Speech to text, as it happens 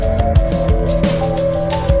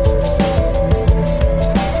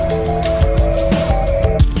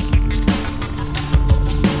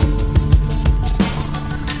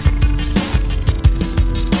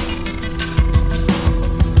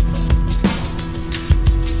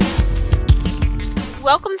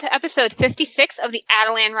Welcome to episode 56 of the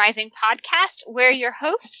Adelan Rising podcast. We're your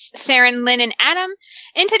hosts, Saren, Lynn, and Adam.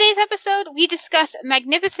 In today's episode, we discuss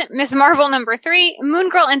Magnificent Ms. Marvel number 3, Moon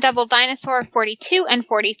Girl and Devil Dinosaur 42 and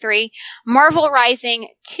 43, Marvel Rising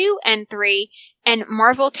 2 and 3, and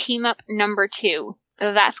Marvel Team Up number 2.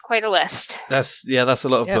 That's quite a list. That's a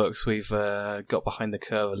lot of books. We've got behind the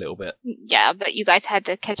curve a little bit. Yeah, but you guys had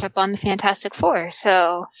to catch up on the Fantastic Four,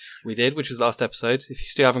 so... We did, which was last episode. If you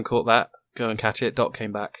still haven't caught that, go and catch it. Doc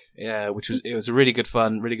came back. Yeah, it was a really good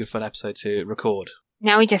fun episode to record.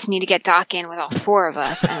 Now we just need to get Doc in with all four of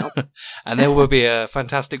us. And there will be a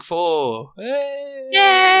Fantastic Four. Hey!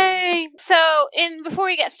 Yay! So, before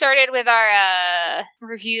we get started with our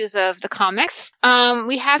reviews of the comics,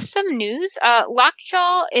 we have some news.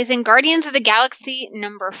 Lockjaw is in Guardians of the Galaxy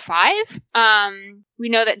number 5. We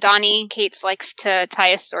know that Donny Cates likes to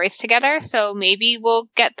tie his stories together, so maybe we'll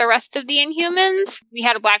get the rest of the Inhumans. We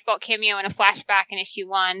had a Black Bolt cameo and a flashback in issue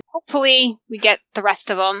 1. Hopefully, we get the rest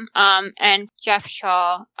of them. And Jeff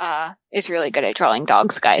Shaw is really good at drawing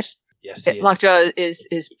dogs, guys. Yes, he is. Lockjaw is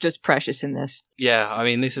just precious in this. Yeah, I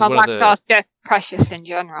mean, this is one of the... Lockjaw's just precious in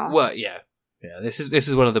general. Well, yeah. Yeah, this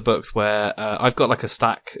is one of the books where I've got like a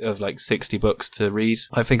stack of like 60 books to read.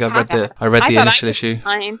 I think I read the initial issue.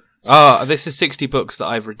 Fine. Oh, this is 60 books that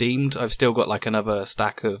I've redeemed. I've still got like another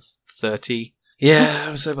stack of 30. Yeah,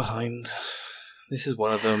 I'm so behind. This is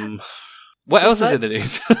one of them. What else is in the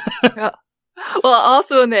news? Well,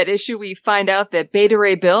 also in that issue, we find out that Beta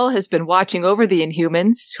Ray Bill has been watching over the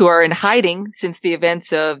Inhumans, who are in hiding since the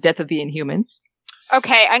events of Death of the Inhumans.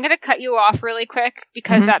 Okay, I'm going to cut you off really quick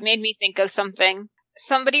because that made me think of something.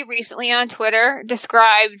 Somebody recently on Twitter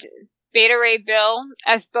described Beta Ray Bill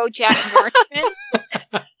as BoJack Horseman.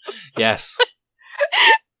 Yes.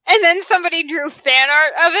 And then somebody drew fan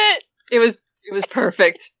art of it. It was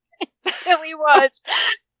perfect. It really was.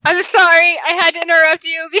 I'm sorry, I had to interrupt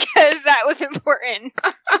you because that was important.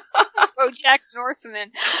 BoJack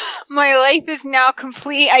Horseman. My life is now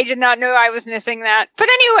complete. I did not know I was missing that. But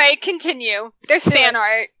anyway, continue. There's fan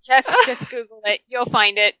art. Just Google it. You'll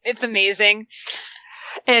find it. It's amazing.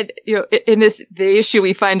 And in the issue,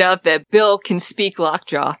 we find out that Bill can speak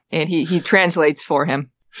Lockjaw, and he translates for him.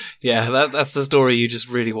 Yeah, that's the story you just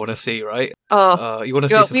really want to see, right? You want to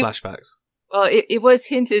see some flashbacks. Well, it was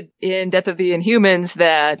hinted in Death of the Inhumans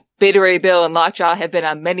that Beta Ray Bill and Lockjaw have been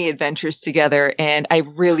on many adventures together, and I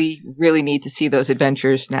really, really need to see those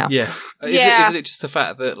adventures now. Yeah. Isn't it just the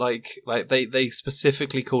fact that like they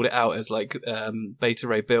specifically called it out as like Beta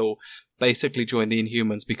Ray Bill basically joined the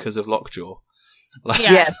Inhumans because of Lockjaw? Like,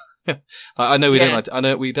 yes. I know we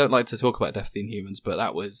don't like to talk about Death of the Inhumans, but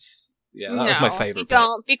that was was my favorite. We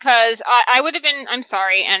don't, because I would have been. I'm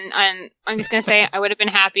sorry, and I'm just gonna say I would have been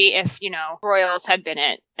happy if Royals had been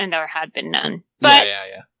it and there had been none. But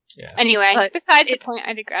yeah. Anyway, besides the point,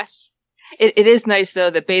 I digress. It is nice though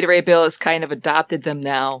that Beta Ray Bill has kind of adopted them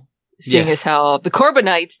now, seeing as how the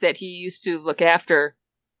Corbinites that he used to look after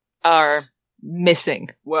are missing.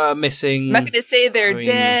 Well, missing. I'm not going to say they're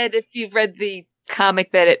dead. If you've read the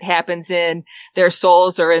comic that it happens in, their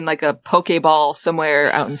souls are in like a Pokeball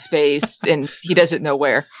somewhere out in space, and he doesn't know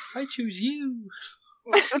where. I choose you.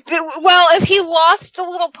 Well, if he lost a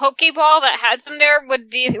little Pokeball that has them there,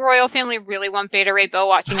 would the royal family really want Beta Ray Bill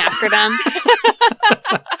watching after them?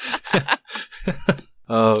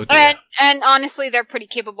 Oh, dear. And honestly, they're pretty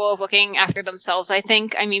capable of looking after themselves, I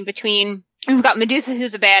think. I mean, we've got Medusa,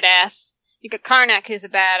 who's a badass. You've got Karnak, who's a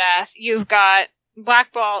badass. You've got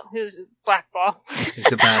Black Bolt, who's a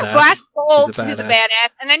badass. Black Bolt, who's a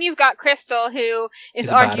badass. And then you've got Crystal, who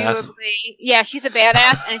is arguably, she's a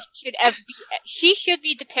badass, and she should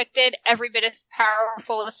be depicted every bit as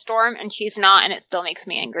powerful as Storm, and she's not, and it still makes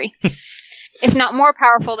me angry. If not more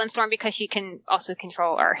powerful than Storm, because she can also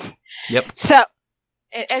control Earth. Yep. So,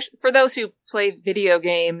 for those who play video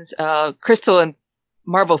games, Crystal and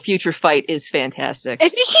Marvel Future Fight is fantastic.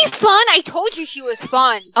 Isn't she fun? I told you she was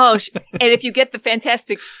fun. Oh, and if you get the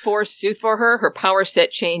Fantastic Four suit for her power set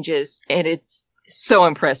changes, and it's so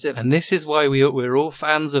impressive. And this is why we're all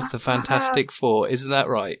fans of the Fantastic Four, isn't that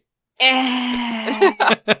right?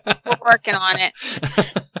 We're working on it.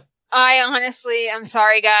 I'm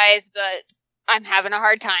sorry guys, but I'm having a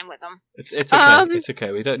hard time with them. It's okay. It's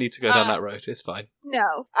okay. We don't need to go down that road. It's fine.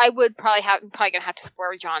 No, I would probably gonna have to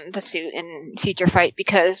splurge on the suit in Future Fight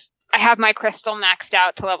because I have my Crystal maxed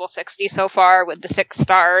out to level 60 so far with the 6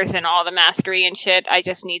 stars and all the mastery and shit. I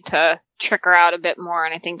just need to trick her out a bit more,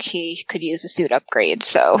 and I think she could use a suit upgrade.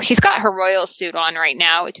 So she's got her royal suit on right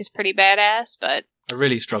now, which is pretty badass. But I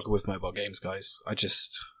really struggle with mobile games, guys.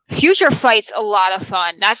 Future Fight's a lot of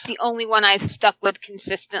fun. That's the only one I've stuck with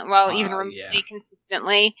even remotely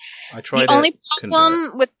consistently. I tried the only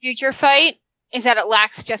problem with Future Fight is that it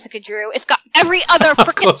lacks Jessica Drew. It's got every other freaking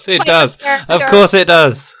Of course it Spider does. character. Of course it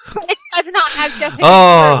does. It does not have Jessica Drew.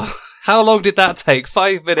 Oh, how long did that take?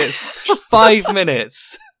 5 minutes. 5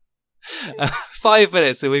 minutes. 5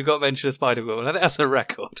 minutes and we've got mention of Spider-Woman. I think that's a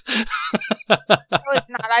record. No, it's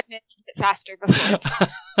not. I've mentioned it faster before.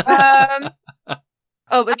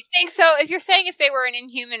 Oh, but I think so. If you're saying if they were an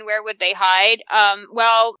Inhuman, where would they hide?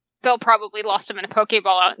 Well, Bill probably lost them in a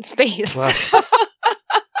Pokeball out in space.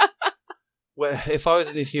 Well, if I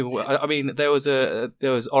was an Inhuman, I mean, there was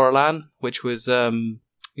Oralan, which was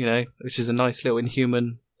which is a nice little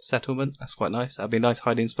Inhuman settlement. That's quite nice. That'd be a nice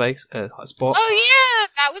hiding space spot. Oh yeah,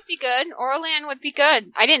 that would be good. Orlan would be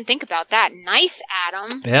good. I didn't think about that. Nice,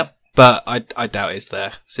 Adam. Yep, but I doubt it's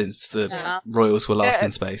there since the Royals were last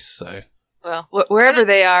in space. So. Well, wherever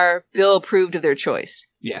they are, Bill approved of their choice.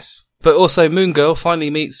 Yes. But also, Moon Girl finally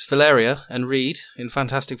meets Valeria and Reed in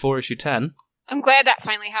Fantastic Four issue 10. I'm glad that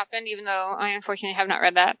finally happened, even though I unfortunately have not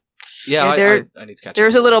read that. Yeah, I need to catch up.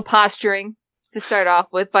 There's a little posturing to start off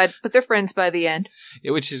with, but they're friends by the end.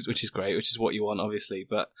 Yeah, which is great, which is what you want, obviously.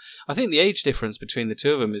 But I think the age difference between the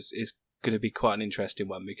two of them is going to be quite an interesting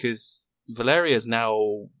one, because Valeria's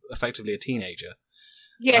now effectively a teenager.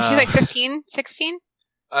 Yeah, she's like 15, 16?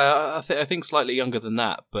 I think slightly younger than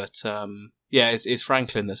that, but it's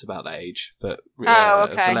Franklin that's about that age, but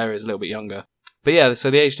Valeria's a little bit younger. But yeah, so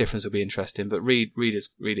the age difference will be interesting. But Reed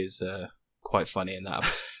is quite funny in that.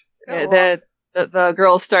 Yeah, the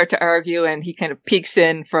girls start to argue, and he kind of peeks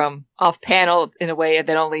in from off panel in a way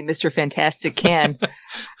that only Mr. Fantastic can.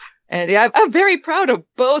 And yeah, I'm very proud of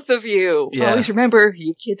both of you. Yeah. Always remember,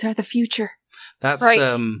 you kids are the future. That's right.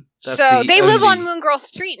 So they live on Moon Girl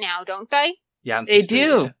Street now, don't they? Yancey they Street,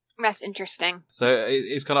 do. Yeah. That's interesting. So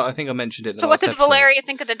it's kind of. I think I mentioned it. In the so what last did episode. Valeria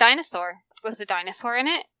think of the dinosaur? Was the dinosaur in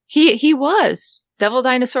it? He was. Devil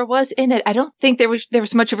Dinosaur was in it. I don't think there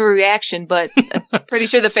was much of a reaction, but I'm pretty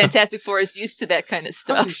sure the Fantastic Four is used to that kind of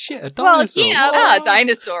stuff. Holy shit, a dinosaur! Well,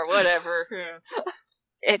 dinosaur, whatever.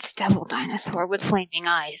 It's Devil Dinosaur with flaming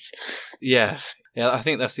eyes. Yeah, I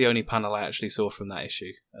think that's the only panel I actually saw from that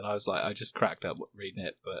issue, and I was like, I just cracked up reading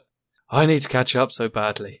it, but I need to catch up so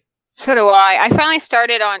badly. So do I. I finally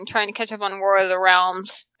started on trying to catch up on War of the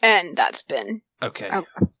Realms, and that's been... Okay. Oh,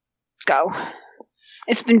 let's go.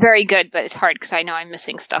 It's been very good, but it's hard because I know I'm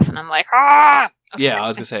missing stuff, and I'm like, ah! Okay. Yeah, I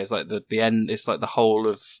was going to say, it's like the end, it's like the whole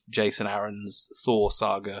of Jason Aaron's Thor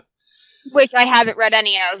saga. Which I haven't read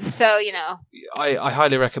any of, so, you know. I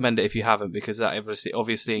highly recommend it if you haven't, because that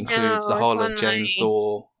obviously includes the whole of James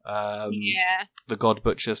Thor, the God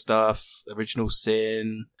Butcher stuff, Original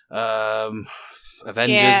Sin,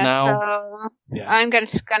 Avengers now. So I'm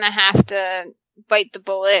gonna have to bite the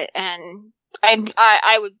bullet, and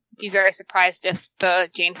I would be very surprised if the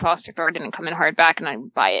Jane Foster Thor didn't come in hardback, and I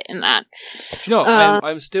would buy it in that. Do you know what?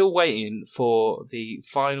 I'm still waiting for the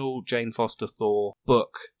final Jane Foster Thor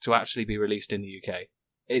book to actually be released in the UK.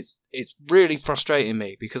 It's really frustrating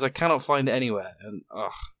me because I cannot find it anywhere, and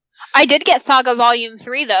I did get Saga Volume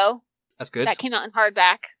 3 though. That's good. That came out in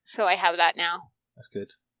hardback, so I have that now. That's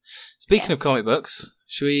good. Speaking of comic books,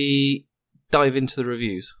 should we dive into the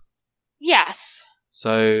reviews? Yes.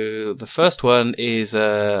 So the first one is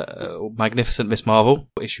Magnificent Miss Marvel.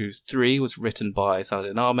 Issue 3 was written by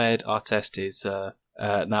Saladin Ahmed. Artist is now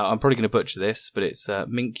I'm probably going to butcher this, but it's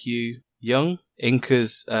Minkyu Young.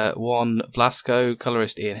 Inkers Juan Blasco.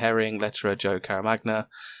 Colorist Ian Herring. Letterer Joe Caramagna.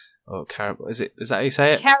 Or is that how you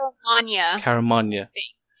say it? Caramagna.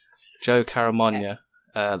 Joe Caramagna.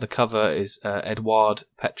 The cover is Eduard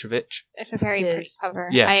Petrovich. It's a very pretty cover.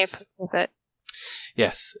 Yes. I appreciate it.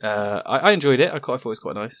 Yes. I enjoyed it. I thought it was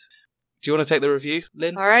quite nice. Do you want to take the review,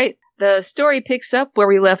 Lynn? All right. The story picks up where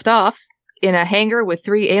we left off, in a hangar with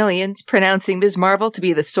 3 aliens pronouncing Ms. Marvel to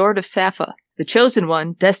be the Sword of Sappha, the chosen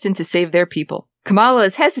one destined to save their people. Kamala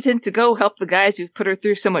is hesitant to go help the guys who've put her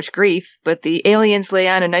through so much grief, but the aliens lay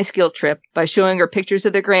on a nice guilt trip by showing her pictures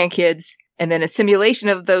of their grandkids, and then a simulation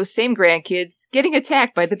of those same grandkids getting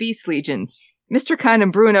attacked by the Beast Legions. Mr. Khan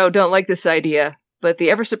and Bruno don't like this idea, but the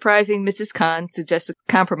ever-surprising Mrs. Khan suggests a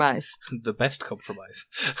compromise. The best compromise.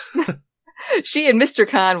 She and Mr.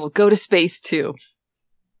 Khan will go to space, too.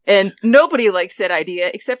 And nobody likes that idea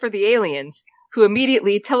except for the aliens, who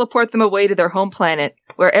immediately teleport them away to their home planet,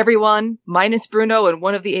 where everyone, minus Bruno and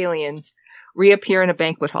one of the aliens, reappear in a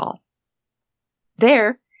banquet hall.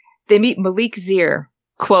 There, they meet Malik Zir,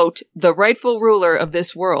 quote, the rightful ruler of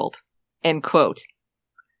this world, end quote.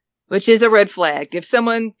 Which is a red flag. If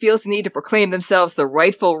someone feels the need to proclaim themselves the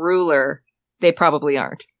rightful ruler, they probably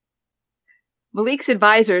aren't. Malik's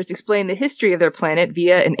advisors explain the history of their planet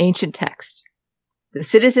via an ancient text. The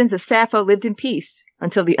citizens of Sappho lived in peace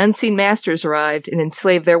until the unseen masters arrived and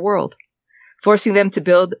enslaved their world, forcing them to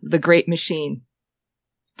build the Great Machine.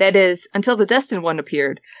 That is, until the Destined One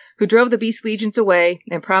appeared, who drove the Beast Legions away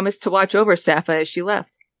and promised to watch over Sappho as she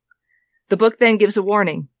left. The book then gives a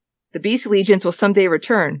warning. The Beast Legions will someday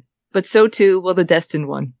return, but so too will the Destined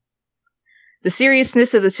One. The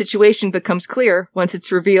seriousness of the situation becomes clear once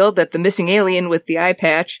it's revealed that the missing alien with the eye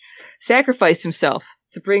patch sacrificed himself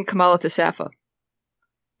to bring Kamala to Sappho.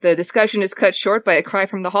 The discussion is cut short by a cry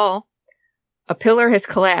from the hall. A pillar has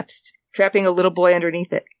collapsed, trapping a little boy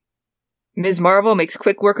underneath it. Ms. Marvel makes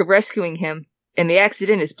quick work of rescuing him, and the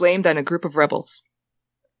accident is blamed on a group of rebels.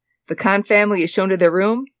 The Khan family is shown to their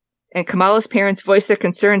room, and Kamala's parents voice their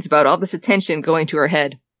concerns about all this attention going to her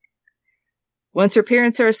head. Once her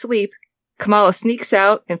parents are asleep, Kamala sneaks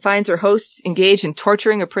out and finds her hosts engaged in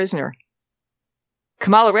torturing a prisoner.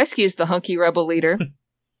 Kamala rescues the hunky rebel leader,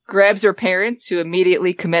 grabs her parents, who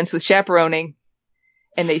immediately commence with chaperoning,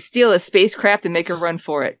 and they steal a spacecraft and make a run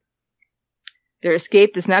for it. Their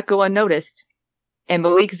escape does not go unnoticed, and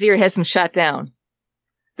Malik Zir has them shot down.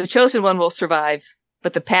 The Chosen One will survive,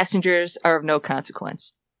 but the passengers are of no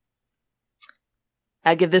consequence.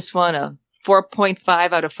 I give this one a 4.5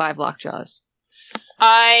 out of 5 lockjaws.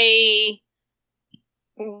 I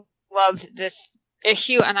loved this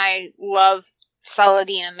issue, and I love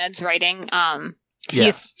Saladin Ahmed's writing.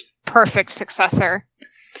 He's perfect successor.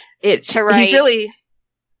 He's really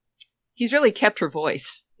kept her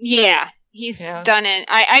voice. Yeah, he's done it.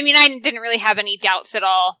 I mean, I didn't really have any doubts at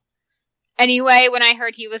all. Anyway, when I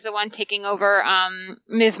heard he was the one taking over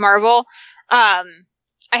Ms. Marvel, I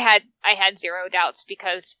had zero doubts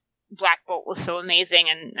because Black Bolt was so amazing,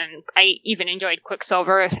 and I even enjoyed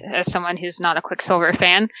Quicksilver as someone who's not a Quicksilver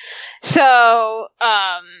fan. So,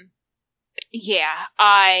 yeah,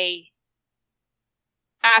 I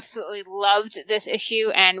absolutely loved this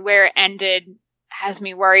issue, and where it ended has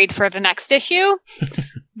me worried for the next issue.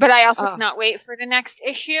 But I also cannot wait for the next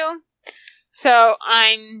issue. So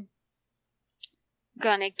I'm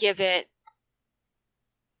gonna give it.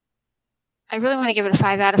 I really want to give it a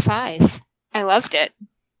 5 out of 5. I loved it.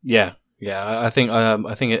 Yeah. I think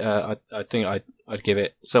I'd give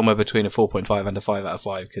it somewhere between a 4.5 and a 5 out of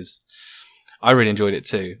 5 because I really enjoyed it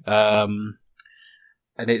too. And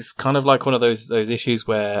it's kind of like one of those issues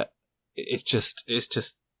where it's just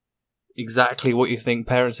exactly what you think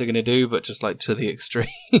parents are going to do, but just like to the extreme.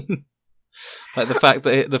 Like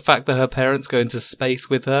the fact that her parents go into space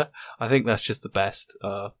with her, I think that's just the best.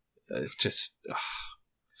 It's just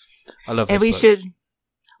I love this book.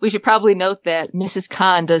 We should probably note that Mrs.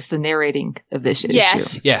 Khan does the narrating of this issue.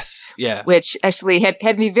 Yes, yeah. Which actually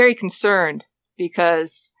had me very concerned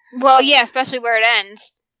because... Well, yeah, especially where it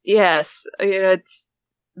ends. Yes,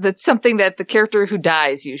 that's something that the character who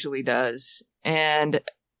dies usually does. And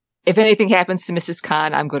if anything happens to Mrs.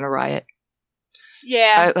 Khan, I'm going to riot.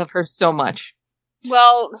 Yeah. I love her so much.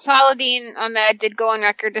 Well, Saladin Ahmed did go on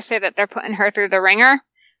record to say that they're putting her through the ringer.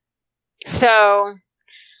 So...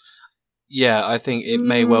 Yeah, I think it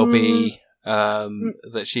may well be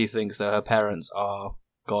that she thinks that her parents are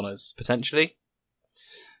goners, potentially.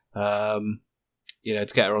 To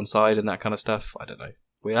get her on side and that kind of stuff. I don't know.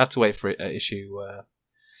 We'll have to wait for issue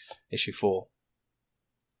 4.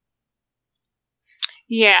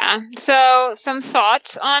 Yeah. So, some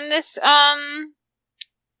thoughts on this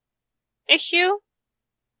issue?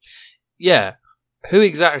 Yeah. Who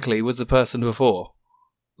exactly was the person before?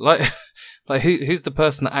 Like who's the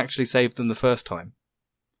person that actually saved them the first time?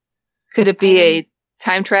 Could it be a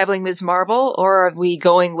time-traveling Ms. Marvel, or are we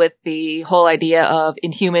going with the whole idea of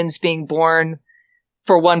Inhumans being born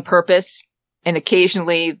for one purpose, and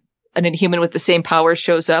occasionally an Inhuman with the same powers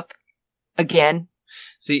shows up again?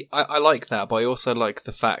 See, I like that, but I also like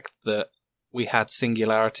the fact that we had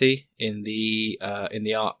Singularity in the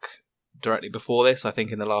arc directly before this, I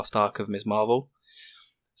think in the last arc of Ms. Marvel.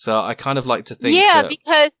 So I kind of like to think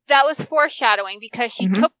because that was foreshadowing, because she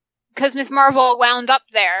because Ms. Marvel wound up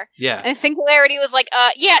there. Yeah. And Singularity was like,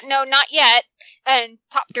 no, not yet, and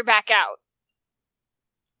popped her back out.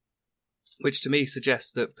 Which to me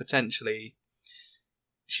suggests that potentially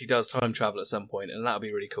she does time travel at some point, and that would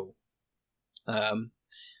be really cool.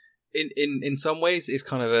 In some ways, it's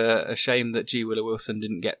kind of a shame that G. Willow Wilson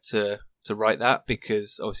didn't get to write that,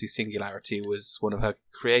 because obviously Singularity was one of her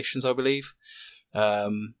creations, I believe.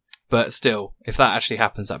 But still, if that actually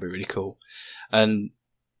happens, that'd be really cool. And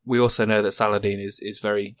we also know that Saladin is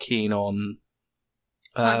very keen on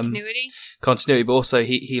continuity, but also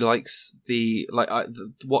he likes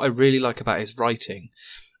what I really like about his writing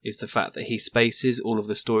is the fact that he spaces all of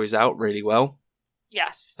the stories out really well.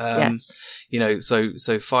 Yes. Yes. You know,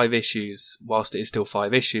 so 5 issues, whilst it is still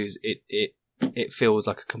 5 issues, it feels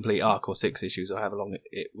like a complete arc, or 6 issues, or however long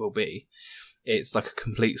it will be. It's like a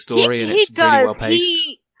complete story, and it's really well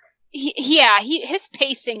paced. His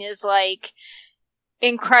pacing is like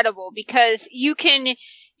incredible, because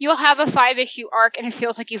you'll have a 5-issue arc and it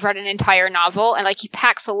feels like you've read an entire novel, and like he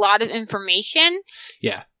packs a lot of information.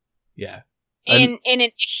 Yeah. In an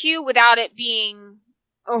issue without it being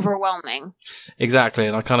overwhelming. Exactly,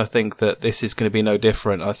 and I kind of think that this is going to be no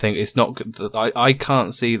different. I think it's not. I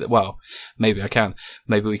can't see that. Well, maybe I can.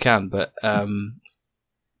 Maybe we can, but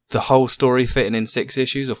the whole story fitting in 6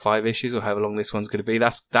 issues or 5 issues or however long this one's going to be,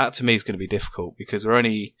 that to me is going to be difficult, because we're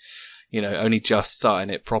only just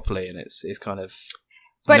starting it properly, and it's kind of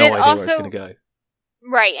no idea where it's going to go.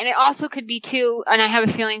 Right, and it also could be too, and I have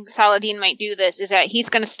a feeling Saladin might do this, is that he's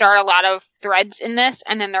going to start a lot of threads in this,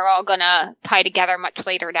 and then they're all going to tie together much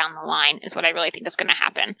later down the line, is what I really think is going to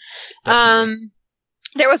happen. Definitely.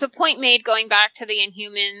 There was a point made going back to the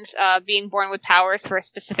Inhumans being born with powers for a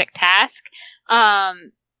specific task.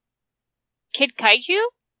 Kid Kaiju?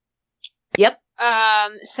 Yep.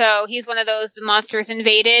 So he's one of those monsters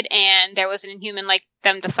invaded, and there was an Inhuman like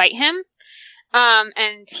them to fight him.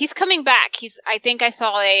 And he's coming back. I think I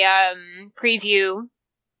saw a preview,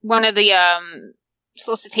 one of the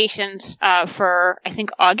solicitations for, I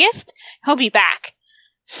think, August. He'll be back.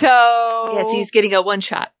 So Yes, he's getting a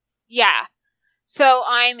one-shot. Yeah. So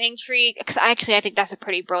I'm intrigued, because I think that's a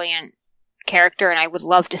pretty brilliant character, and I would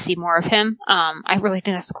love to see more of him. I really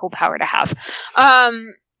think that's a cool power to have.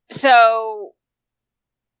 So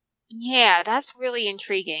yeah, that's really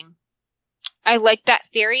intriguing. I like that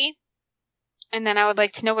theory. And then I would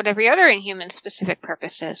like to know what every other Inhuman's specific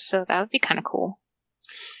purpose is. So that would be kind of cool.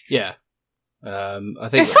 Yeah. I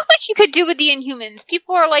think there's so much you could do with the Inhumans.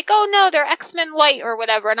 People are like, oh no, they're X-Men Light or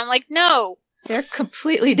whatever. And I'm like, no. They're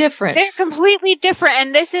completely different. They're completely different.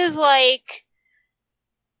 And this is like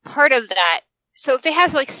part of that. So if they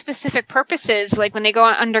have like specific purposes, like when they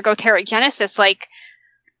undergo Terrigenesis, like,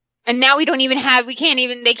 and now they can't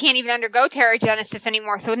even undergo Terrigenesis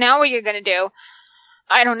anymore. So now what you're going to do?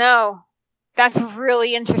 I don't know. That's a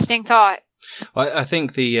really interesting thought. I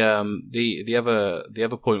think the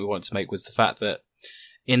other point we want to make was the fact that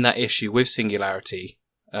in that issue with Singularity,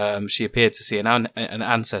 she appeared to see an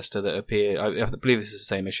ancestor that appeared. I believe this is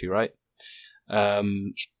the same issue, right?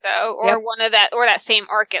 One of that, or that same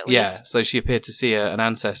arc at least. Yeah. So she appeared to see an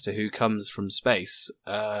ancestor who comes from space,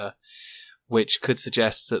 which could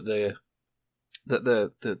suggest that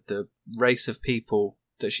the race of people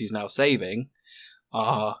that she's now saving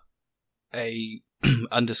are a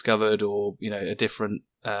undiscovered, or a different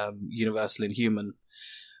universal Inhuman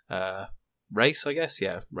race, I guess.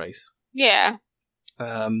 Yeah, race. Yeah.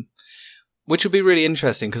 Which would be really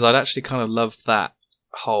interesting, because I'd actually kind of love that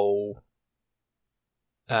whole.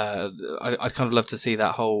 I'd kind of love to see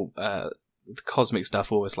that whole the cosmic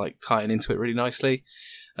stuff always like tying into it really nicely,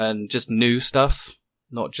 and just new stuff,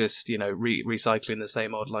 not just recycling the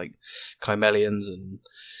same old like Chimelians and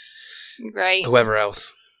right whoever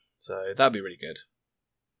else. So that'd be really good.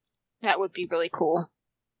 That would be really cool.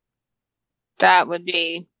 That would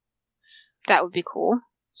be cool.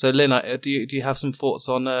 So, Lynn, do you have some thoughts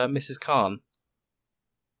on Mrs. Khan?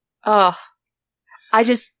 Oh, I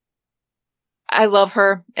love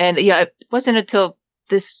her, and it wasn't until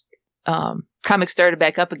this comic started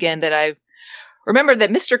back up again that I remembered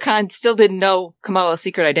that Mr. Khan still didn't know Kamala's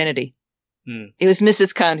secret identity. It was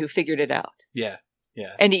Mrs. Khan who figured it out. Yeah.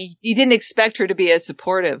 Yeah. And he didn't expect her to be as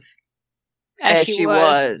supportive as she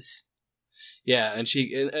was. Yeah, and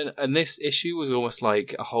this issue was almost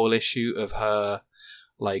like a whole issue of her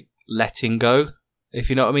like letting go, if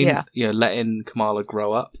you know what I mean. Yeah. Letting Kamala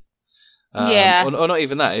grow up. Yeah. Or not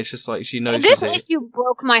even that, it's just like she knows this issue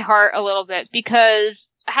broke my heart a little bit, because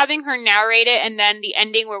having her narrate it and then the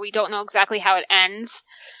ending where we don't know exactly how it ends.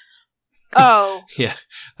 Oh. Yeah.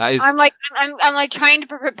 That is... I'm like trying to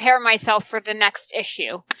prepare myself for the next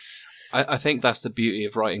issue. I think that's the beauty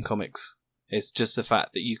of writing comics. It's just the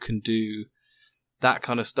fact that you can do that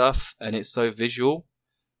kind of stuff, and it's so visual,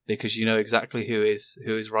 because you know exactly who is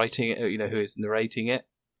writing it, who is narrating it.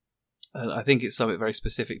 And I think it's something very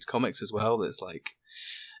specific to comics as well, that's like,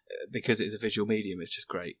 because it's a visual medium, it's just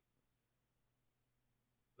great.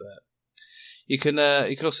 But you can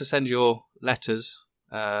also send your letters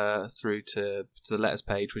through to the letters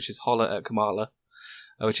page, which is holler@Kamala,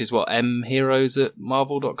 which is what,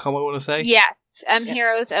 mheroes@marvel.com, I want to say? Yes,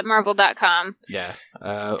 mheroes@marvel.com. Yeah.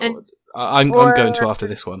 I'm going to after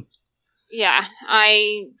this one. Yeah,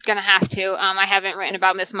 I'm gonna have to. I haven't written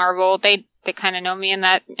about Miss Marvel. They kind of know me in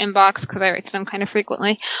that inbox because I write to them kind of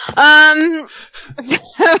frequently.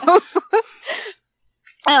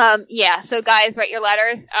 Yeah. So guys, write your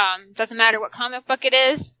letters. Doesn't matter what comic book it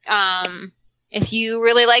is. If you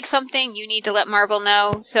really like something, you need to let Marvel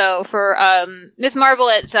know. So for Miss Marvel,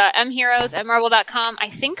 it's mheroes@marvel.com. I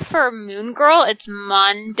think for Moon Girl, it's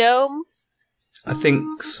Mondo. I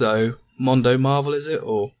think so. Mondo Marvel, is it?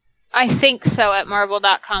 Or I think so at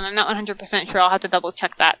marvel.com. I'm not 100% sure. I'll have to double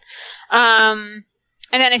check that. And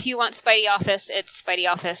then if you want Spidey Office, it's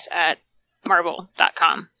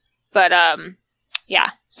spideyoffice@marvel.com. But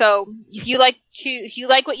yeah. So if you like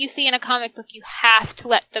what you see in a comic book, you have to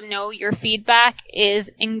let them know. Your feedback is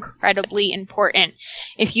incredibly important.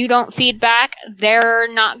 If you don't feedback, they're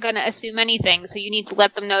not going to assume anything. So you need to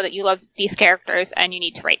let them know that you love these characters and you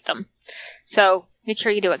need to rate them. So make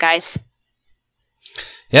sure you do it, guys.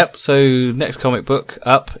 Yep, so next comic book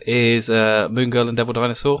up is Moon Girl and Devil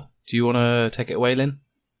Dinosaur. Do you want to take it away, Lynn?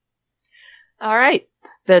 All right.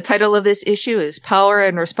 The title of this issue is Power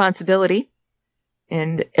and Responsibility.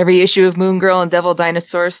 And every issue of Moon Girl and Devil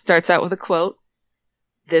Dinosaur starts out with a quote.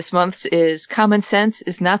 This month's is Common Sense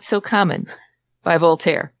is Not So Common by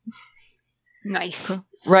Voltaire. Nice.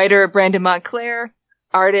 Writer Brandon Montclair.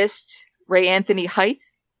 Artist Ray Anthony Height.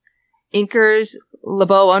 Inkers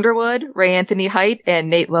LeBeau Underwood, Ray Anthony Height, and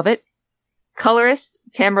Nate Lovett. Colorist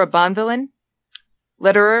Tamara Bonvillain.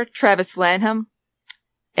 Letterer Travis Lanham.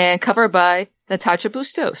 And cover by Natasha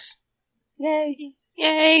Bustos. Yay.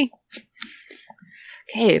 Yay.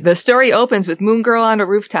 Okay, the story opens with Moon Girl on a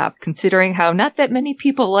rooftop, considering how not that many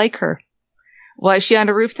people like her. Why is she on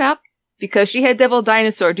a rooftop? Because she had Devil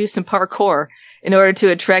Dinosaur do some parkour in order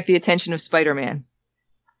to attract the attention of Spider-Man.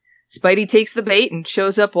 Spidey takes the bait and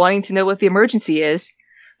shows up wanting to know what the emergency is,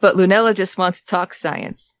 but Lunella just wants to talk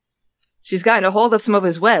science. She's gotten a hold of some of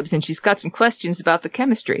his webs, and she's got some questions about the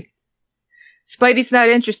chemistry. Spidey's not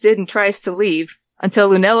interested and tries to leave, until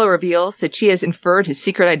Lunella reveals that she has inferred his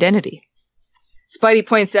secret identity. Spidey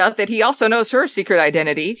points out that he also knows her secret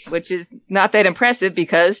identity, which is not that impressive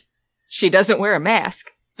because she doesn't wear a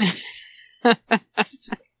mask.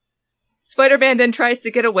 Spider-Man then tries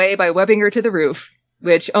to get away by webbing her to the roof,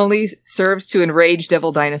 which only serves to enrage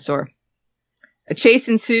Devil Dinosaur. A chase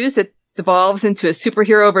ensues that devolves into a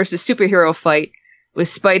superhero versus superhero fight, with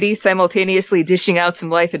Spidey simultaneously dishing out some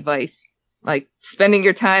life advice, like spending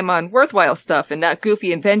your time on worthwhile stuff and not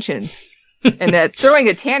goofy inventions, and that throwing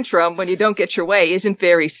a tantrum when you don't get your way isn't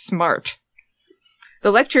very smart. The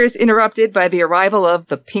lecture is interrupted by the arrival of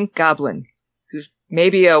the Pink Goblin, who's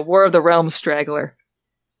maybe a War of the Realms straggler.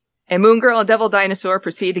 And Moon Girl and Devil Dinosaur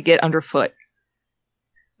proceed to get underfoot.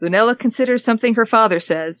 Lunella considers something her father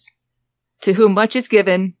says, "To whom much is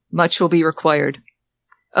given, much will be required."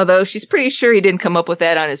 Although she's pretty sure he didn't come up with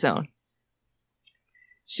that on his own.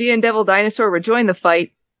 She and Devil Dinosaur rejoin the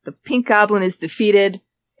fight, the Pink Goblin is defeated,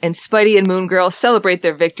 and Spidey and Moon Girl celebrate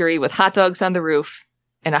their victory with hot dogs on the roof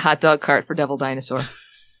and a hot dog cart for Devil Dinosaur.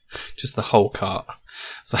 Just the whole cart.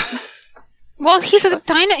 So Well, he's a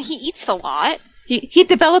dino. He eats a lot. He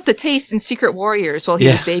developed a taste in Secret Warriors while he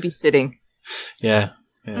was babysitting. Yeah.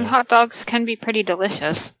 And hot dogs can be pretty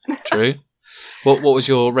delicious. True. What was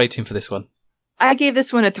your rating for this one? I gave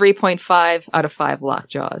this one a 3.5 out of 5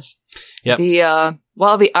 lockjaws. Yep.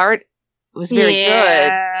 While the art was very good,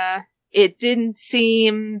 Yeah. it didn't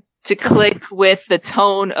seem to click with the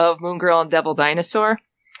tone of Moon Girl and Devil Dinosaur.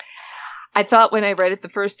 I thought when I read it the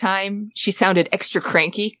first time, she sounded extra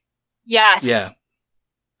cranky. Yes. Yeah.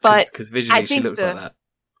 But because visually I she think looks like that.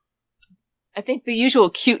 I think the usual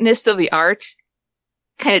cuteness of the art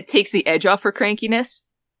kind of takes the edge off her crankiness.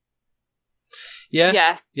 Yeah.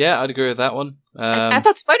 Yes. Yeah, I'd agree with that one. I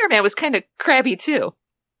thought Spider-Man was kind of crabby too.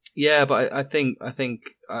 Yeah, but I think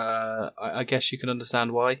I guess you can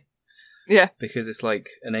understand why. Yeah. Because it's like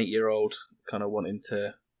an 8-year-old kind of wanting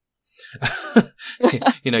to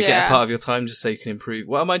get a part of your time just so you can improve.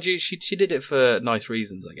 Well, mind you, she did it for nice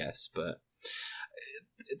reasons, I guess, but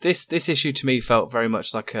this issue to me felt very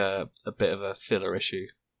much like a bit of a filler issue.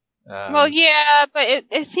 Well, yeah, but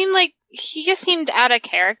it seemed like she just seemed out of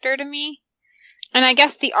character to me. And I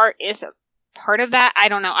guess the art is a part of that. I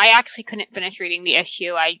don't know. I actually couldn't finish reading the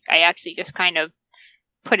issue. I actually just kind of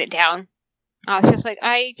put it down. I was just like,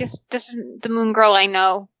 this isn't the Moon Girl I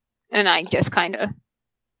know. And I just kind of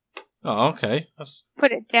Oh, okay.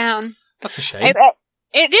 put it down. That's a shame.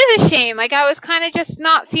 It is a shame. Like, I was kind of just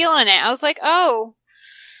not feeling it. I was like, oh,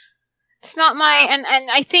 it's not my, and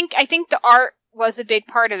I think the art was a big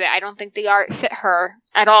part of it. I don't think the art fit her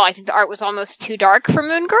at all. I think the art was almost too dark for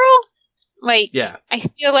Moon Girl. Like, Yeah. I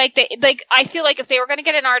feel like if they were going to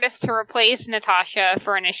get an artist to replace Natasha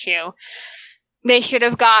for an issue, they should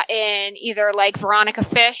have gotten either like Veronica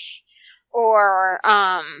Fish or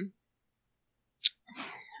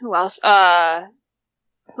who else?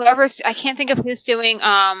 Whoever's, I can't think of who's doing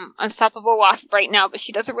Unstoppable Wasp right now, but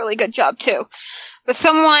she does a really good job too. But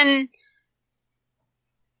someone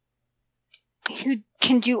who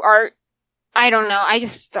can do art. I don't know.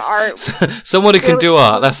 The art. Someone who can do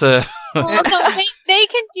art. That's a. Well, no, they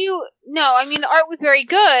can do. No, I mean the art was very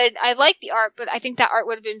good. I like the art, but I think that art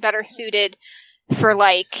would have been better suited for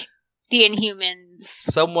like the Inhumans.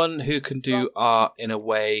 Someone who can do art in a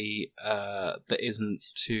way that isn't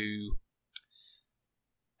too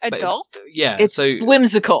adult. Yeah, it's so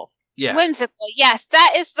whimsical. Yeah, whimsical. Yes,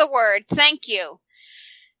 that is the word. Thank you.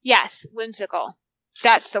 Yes, whimsical.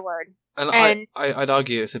 That's the word. And I'd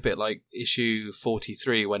argue it's a bit like issue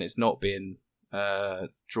 43 when it's not been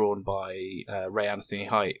drawn by Ray Anthony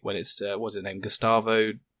Height, when it's what's his name,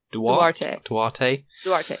 Gustavo Duarte.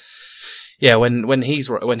 Yeah, when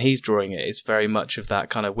he's drawing it, it's very much of that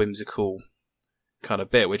kind of whimsical kind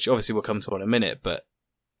of bit, which obviously we'll come to in a minute. But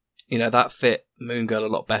you know that fit Moon Girl a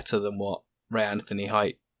lot better than what Ray Anthony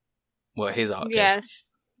Height, his art.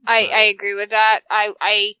 Yes, did. I agree with that.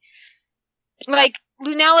 I like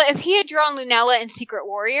Lunella. If he had drawn Lunella in Secret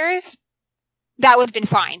Warriors, that would have been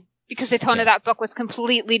fine. Because the tone of that book was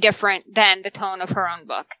completely different than the tone of her own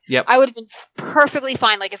book. Yep. I would have been perfectly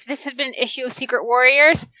fine. Like, if this had been an issue of Secret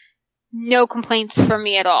Warriors, no complaints from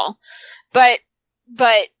me at all. But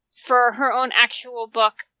for her own actual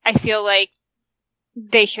book, I feel like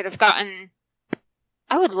they should have gotten...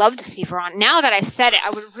 I would love to see Veronica... Now that I've said it,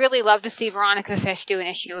 I would really love to see Veronica Fish do an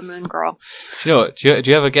issue of Moon Girl. Do you know what? Do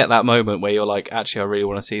you ever get that moment where you're like, actually, I really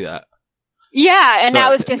want to see that? Yeah, and that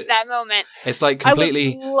was just that moment. It's like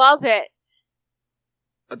completely... I would love it.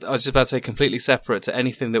 I was just about to say completely separate to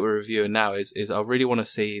anything that we're reviewing now is I really want to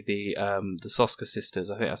see the Soska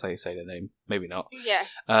sisters. I think that's how you say their name. Maybe not. Yeah.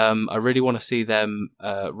 I really want to see them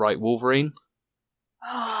write Wolverine.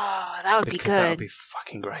 Oh, that would be good. That would be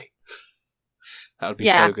fucking great. That would be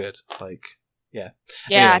so good. Like, yeah.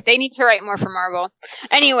 Yeah, anyway. They need to write more for Marvel.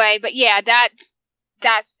 Anyway, but yeah, it's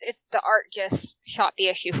the art just shot the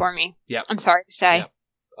issue for me. Yeah. I'm sorry to say. Yep.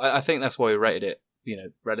 I think that's why we rated it,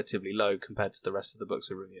 relatively low compared to the rest of the books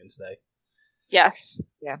we're reviewing today. Yes.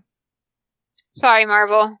 Yeah. Sorry,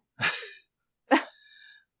 Marvel.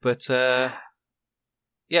 But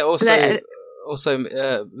yeah, also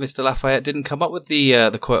Mr. Lafayette didn't come up with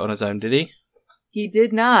the quote on his own, did he? He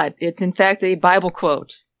did not. It's in fact a Bible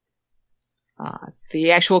quote.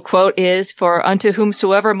 The actual quote is, "For unto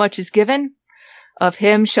whomsoever much is given, of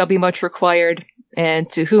him shall be much required, and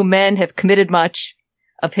to whom men have committed much,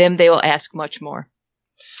 of him they will ask much more."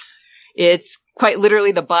 It's quite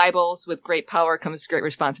literally the Bible's "with great power comes great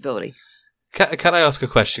responsibility." Can I ask a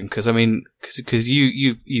question? Because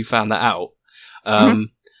you found that out.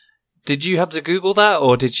 Did you have to Google that,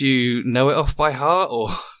 or did you know it off by heart, or?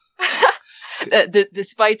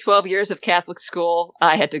 Despite 12 years of Catholic school,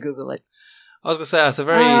 I had to Google it. I was gonna say that's a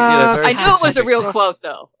very, very I knew it was a real quote. quote,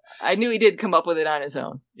 though. I knew he did come up with it on his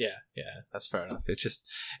own. Yeah, that's fair enough.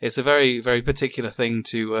 It's a very, very particular thing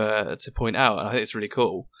to point out, and I think it's really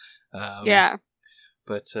cool. Yeah.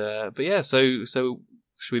 But yeah, so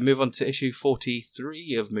should we move on to issue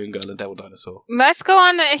 43 of Moon Girl and Devil Dinosaur? Let's go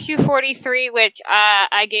on to issue 43, which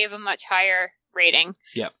I gave a much higher rating.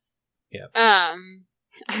 Yep.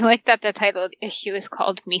 I like that the title of the issue is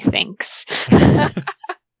called Methinks.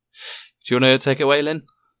 Do you want to take it away, Lynn?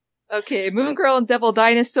 Okay, Moon Girl and Devil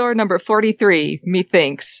Dinosaur number 43,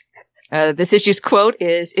 Methinks. This issue's quote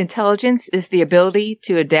is, "Intelligence is the ability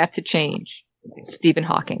to adapt to change." Stephen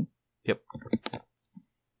Hawking. Yep.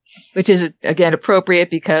 Which is, again,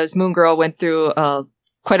 appropriate because Moon Girl went through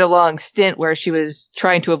quite a long stint where she was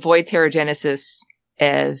trying to avoid Terrigenesis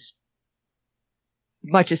as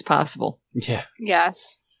much as possible. Yeah.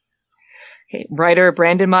 Yes. Okay. Writer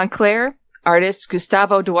Brandon Montclair. Artist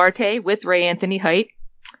Gustavo Duarte with Ray Anthony Height.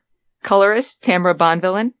 Colorist Tamara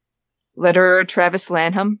Bonvillain. Letterer Travis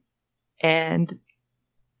Lanham. And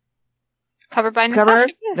Cover by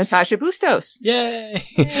Natasha Bustos. Yay!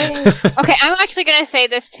 Okay, I'm actually going to say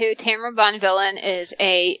this too. Tamara Bonvillain is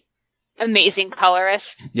a amazing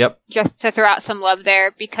colorist. Yep. Just to throw out some love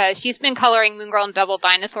there, because she's been coloring Moon Girl and Devil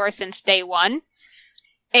Dinosaur since day one.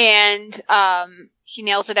 And she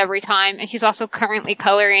nails it every time. And she's also currently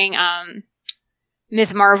coloring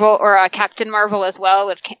Ms. Marvel, or Captain Marvel as well,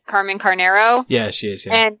 with Carmen Carnero. Yeah, she is,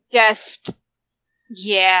 yeah. And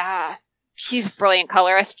she's a brilliant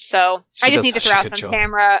colorist. So I just need to throw out some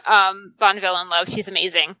Tamara Bonvillain love. She's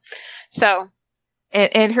amazing. So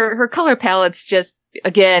And her color palette's just,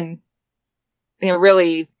 again,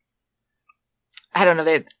 really, I don't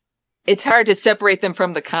know, it's hard to separate them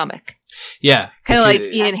from the comic. Yeah. Kind of like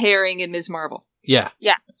Ian Herring and Ms. Marvel. Yeah.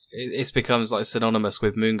 Yes. It becomes like synonymous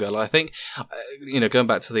with Moon Girl. I think, going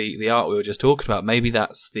back to the art we were just talking about, maybe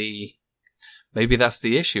that's the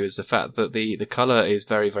issue, is the fact that the color is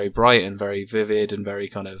very, very bright and very vivid and very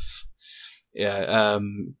kind of,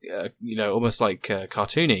 almost like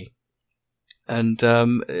cartoony. And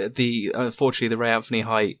unfortunately, the Ray Anthony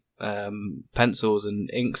Height pencils and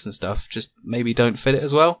inks and stuff just maybe don't fit it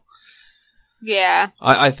as well. Yeah.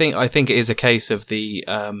 I think it is a case of the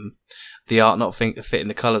art not fitting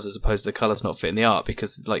the colours as opposed to the colours not fitting the art,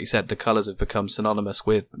 because, like you said, the colours have become synonymous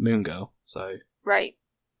with Moon Girl. So right.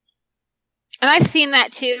 And I've seen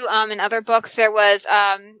that too in other books. There was,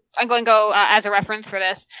 I'm going to go as a reference for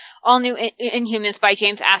this, All New Inhumans by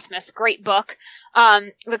James Asmus. Great book.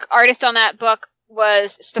 The artist on that book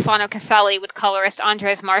was Stefano Caselli with colorist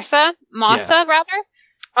Andres Massa,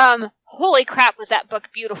 rather. Holy crap, was that book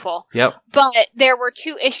beautiful. Yep. But there were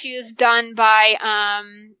 2 issues done by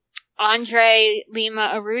Andre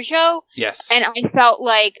Lima Araujo. Yes. And I felt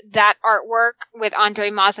like that artwork with Andre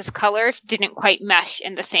Mazza's colors didn't quite mesh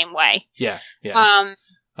in the same way. Yeah, yeah.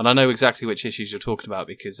 And I know exactly which issues you're talking about,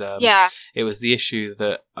 because it was the issue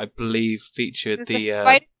that I believe featured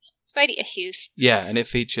the Spidey issues. Yeah, and it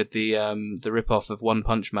featured the rip-off of One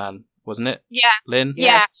Punch Man, wasn't it? Yeah. Lynn?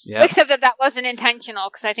 Yes. Yeah. Except that wasn't intentional,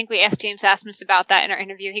 because I think we asked James Asmus about that in our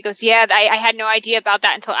interview. He goes, I had no idea about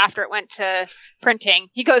that until after it went to printing.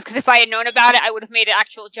 He goes, because if I had known about it, I would have made an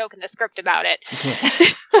actual joke in the script about it.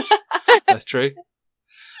 That's true.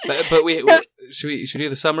 But should we do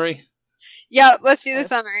the summary? Yeah, let's do the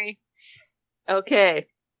summary. Okay.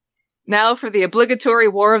 Now for the obligatory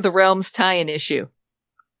War of the Realms tie-in issue.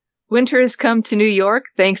 Winter has come to New York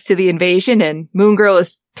thanks to the invasion, and Moon Girl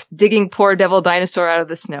is digging poor Devil Dinosaur out of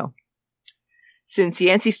the snow. Since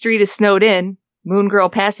Yancey Street is snowed in, Moon Girl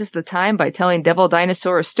passes the time by telling Devil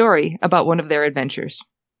Dinosaur a story about one of their adventures.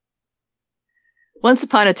 Once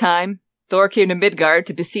upon a time, Thor came to Midgard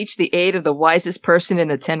to beseech the aid of the wisest person in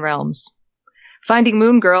the 10 realms. Finding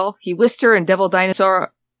Moon Girl, he whisked her and Devil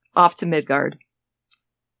Dinosaur off to Midgard.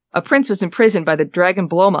 A prince was imprisoned by the dragon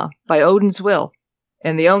Bloma by Odin's will,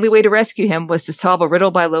 and the only way to rescue him was to solve a riddle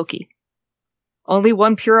by Loki. Only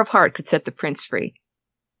one pure of heart could set the prince free.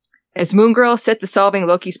 As Moon Girl set to solving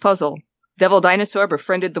Loki's puzzle, Devil Dinosaur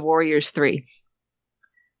befriended the Warriors 3.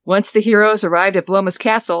 Once the heroes arrived at Bloma's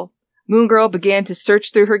castle, Moon Girl began to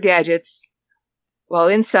search through her gadgets. While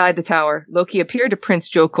inside the tower, Loki appeared to Prince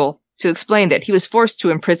Jokul to explain that he was forced to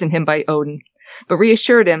imprison him by Odin, but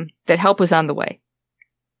reassured him that help was on the way.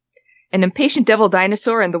 An impatient Devil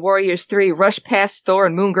Dinosaur and the Warriors 3 rush past Thor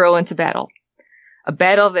and Moon Girl into battle. A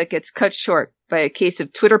battle that gets cut short by a case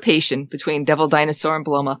of twitterpation between Devil Dinosaur and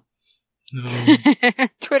Bloma. No.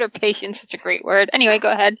 Twitterpation, such a great word. Anyway,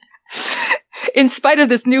 go ahead. In spite of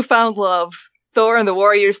this newfound love, Thor and the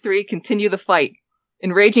Warriors 3 continue the fight,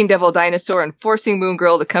 enraging Devil Dinosaur and forcing Moon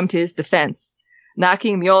Girl to come to his defense,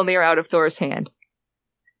 knocking Mjolnir out of Thor's hand.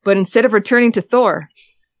 But instead of returning to Thor,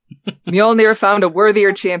 Mjolnir found a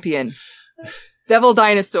worthier champion, Devil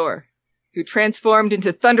Dinosaur, who transformed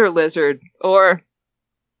into Thunder Lizard, or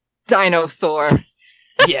Dino Thor.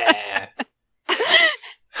 Yeah.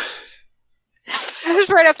 This is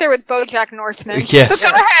right up there with BoJack Northman. Yes.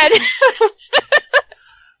 So go ahead.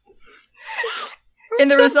 In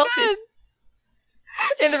the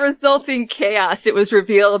resulting chaos, it was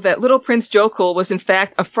revealed that little Prince Jokul was in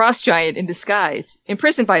fact a frost giant in disguise,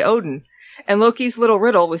 imprisoned by Odin, and Loki's little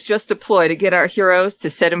riddle was just a ploy to get our heroes to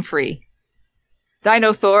set him free.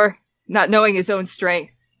 Dino Thor, not knowing his own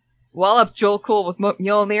strength, walloped Jokul with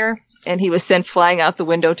Mjolnir, and he was sent flying out the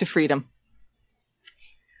window to freedom.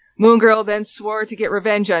 Moon Girl then swore to get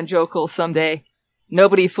revenge on Jokul someday.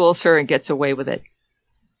 Nobody fools her and gets away with it.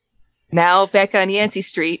 Now, back on Yancey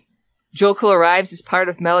Street, Jokul arrives as part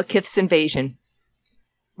of Malekith's invasion,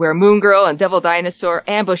 where Moon Girl and Devil Dinosaur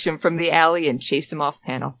ambush him from the alley and chase him off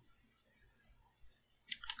panel.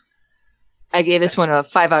 I gave this one a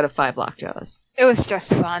 5 out of 5 lockjaws. It was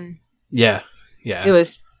just fun. Yeah, yeah. It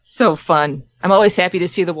was so fun. I'm always happy to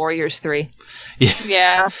see the Warriors 3.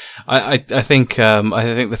 Yeah. I think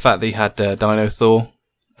the fact that you had Dino Thor.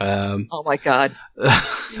 Oh my god.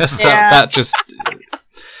 that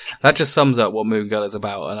just sums up what Moon Girl is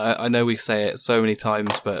about. And I know we say it so many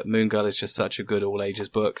times, but Moon Girl is just such a good all ages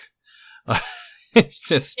book. It's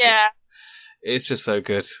just so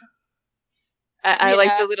good. I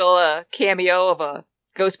like the little cameo of a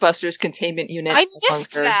Ghostbusters containment unit. I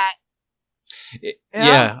missed that.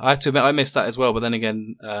 Yeah, I have to admit I missed that as well. But then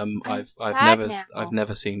again, I've sad now.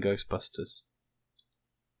 never seen Ghostbusters.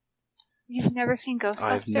 You've never seen Ghostbusters?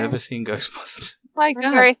 I've never seen Ghostbusters. My I'm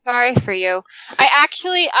God. very sorry for you.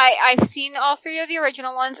 I've seen all three of the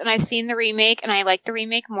original ones, and I've seen the remake, and I like the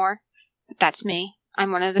remake more. But that's me.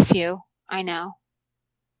 I'm one of the few. I know.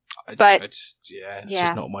 It's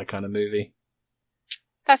just not my kind of movie.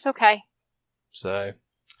 That's okay. So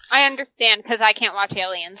I understand, because I can't watch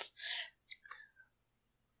Aliens.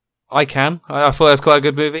 I can. I thought that's quite a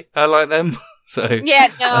good movie. I like them. So Yeah,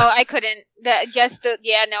 no, I couldn't.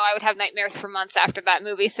 I would have nightmares for months after that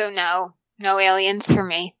movie, so no Aliens for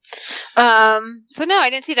me. So no, I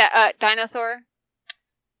didn't see that. Dinosaur.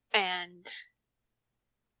 And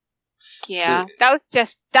yeah, So-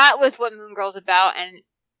 that was what Moon Girl's about, and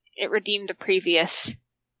it redeemed the previous.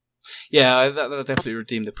 yeah, that definitely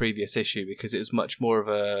redeemed the previous issue because it was much more of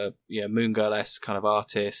a Moon Girl-esque kind of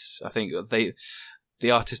artist. I think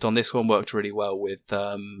the artist on this one worked really well with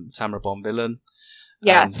Tamara Bonvillain.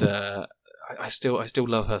 Yes. And I still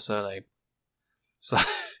love her surname. So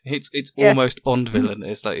it's almost Bond villain.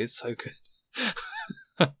 It's so good.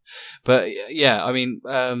 But yeah, I mean,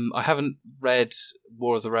 I haven't read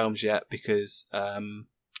War of the Realms yet because I'm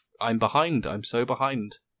behind. I'm so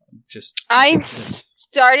behind. I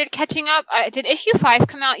started catching up. Did issue 5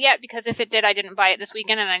 come out yet? Because if it did, I didn't buy it this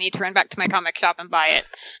weekend, and I need to run back to my comic shop and buy it.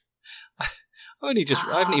 I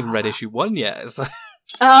haven't even read issue 1 yet. So.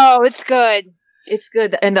 Oh, it's good. It's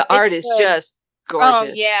good, and the art is good. just gorgeous. Oh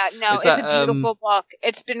yeah, no, Is it's that, a beautiful book.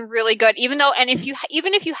 It's been really good. Even if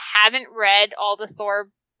you haven't read all the Thor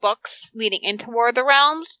books leading into War of the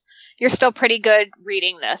Realms, you're still pretty good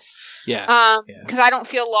reading this. Yeah. Because I don't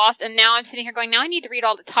feel lost, and now I'm sitting here going, now I need to read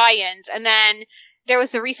all the tie-ins, and then there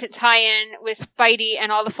was the recent tie-in with Spidey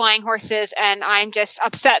and all the flying horses, and I'm just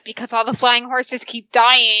upset because all the flying horses keep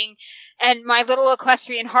dying, and my little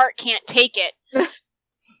equestrian heart can't take it.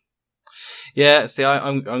 Yeah, see,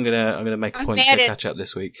 I'm gonna make a point to catch up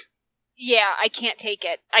this week. Yeah, I can't take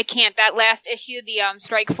it. I can't. That last issue, the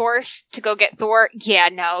Strike Force to go get Thor. Yeah,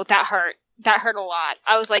 no, that hurt. That hurt a lot.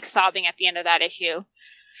 I was like sobbing at the end of that issue.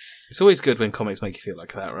 It's always good when comics make you feel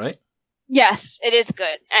like that, right? Yes, it is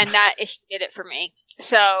good, and that issue did it for me.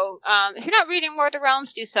 So, if you're not reading War of the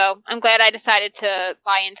Realms, do so. I'm glad I decided to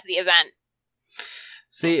buy into the event.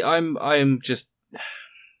 See, I'm just,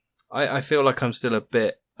 I feel like I'm still a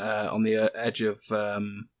bit on the edge of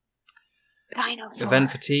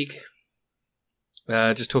event fatigue.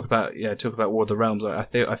 Just talk about War of the Realms. I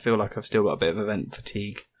feel like I've still got a bit of event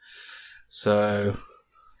fatigue. So,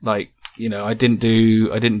 like, I didn't do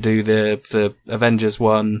the Avengers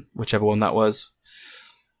one, whichever one that was.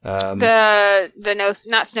 Not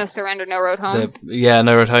No Surrender, No Road Home.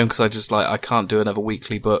 No Road Home, because I can't do another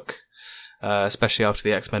weekly book, especially after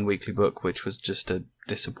the X-Men weekly book, which was just a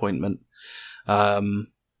disappointment.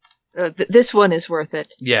 This one is worth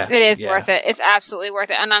it. Yeah, it is worth it. It's absolutely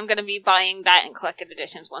worth it, and I'm going to be buying that in collected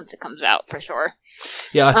editions once it comes out for sure.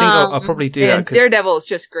 Yeah, I think I'll probably do that. Cause... Daredevil is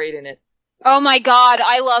just great in it. Oh my God,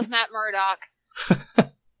 I love Matt Murdock.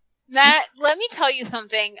 Matt, let me tell you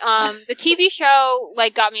something. The TV show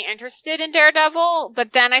got me interested in Daredevil,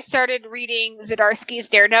 but then I started reading Zdarsky's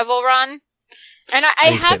Daredevil run, and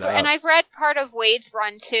I've read part of Wade's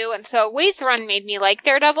run too, and so Wade's run made me like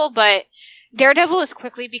Daredevil, but Daredevil is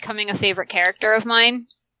quickly becoming a favorite character of mine.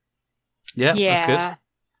 Yeah, that's good.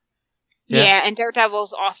 Yeah, and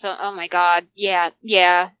Daredevil's awesome. Oh my God. Yeah.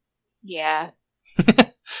 Yeah.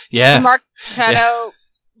 Mark Shadow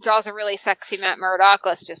draws a really sexy Matt Murdock.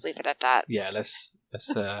 Let's just leave it at that. Yeah, let's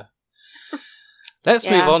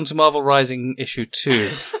move on to Marvel Rising issue 2.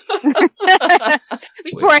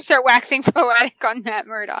 Before I start waxing poetic on Matt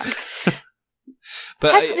Murdock.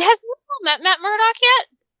 But has Nicole met Matt Murdock yet?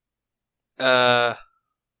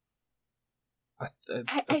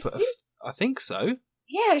 I think so.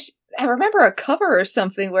 Yeah, I remember a cover or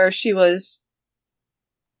something where she was.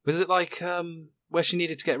 Was it where she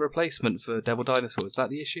needed to get a replacement for Devil Dinosaur? Was that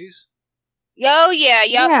the issues? Oh yeah,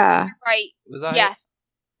 yeah. Right. Was that? Yes,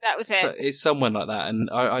 that was it. So it's someone like that, and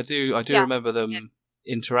I do remember them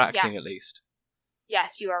interacting at least.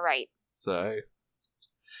 Yes, you are right. So,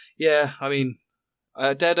 yeah, I mean,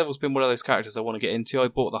 Daredevil's been one of those characters I want to get into. I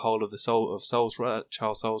bought the whole of the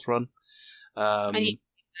Charles Soule's run.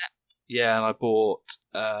 Yeah, and I bought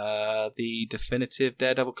the definitive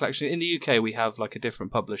Daredevil collection. In the UK, we have a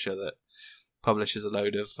different publisher that publishes a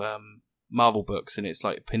load of Marvel books, and it's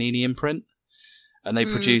Panini imprint, and they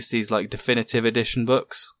produce these definitive edition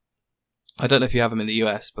books. I don't know if you have them in the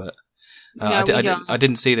US, but I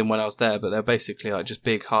didn't see them when I was there. But they're basically just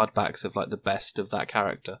big hardbacks of the best of that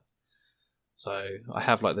character. So I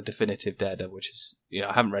have like the definitive Daredevil, which is,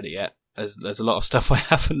 I haven't read it yet. There's a lot of stuff I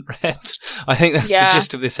haven't read. I think that's the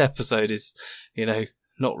gist of this episode is,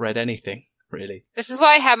 not read anything really. This is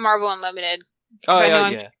why I have Marvel Unlimited. Oh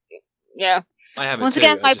yeah. Yeah. I have it Once too.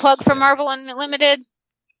 again, my plug for Marvel Unlimited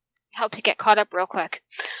helps you get caught up real quick.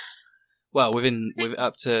 Well, with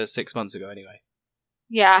up to 6 months ago anyway.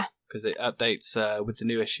 Yeah. Because it updates with the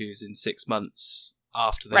new issues in 6 months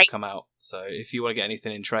after they've come out. So if you want to get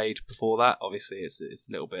anything in trade before that, obviously it's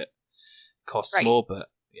a little bit costs more, but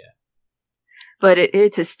yeah. But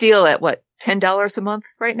it's a steal at what, $10 a month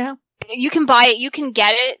right now? You can buy it. You can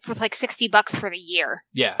get it for like $60 for the year.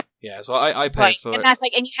 Yeah. So I paid for it, and that's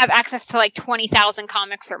and you have access to like 20,000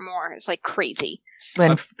 comics or more. It's like crazy.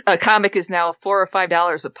 When a comic is now $4 or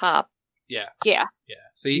 $5 a pop. Yeah.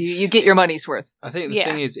 See, you get your money's worth. I think the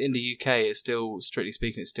thing is, in the UK, it's still, strictly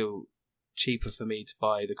speaking, it's still cheaper for me to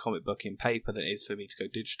buy the comic book in paper than it is for me to go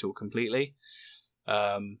digital completely,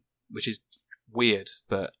 which is weird,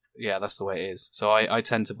 but yeah, that's the way it is. So I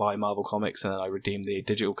tend to buy Marvel Comics and then I redeem the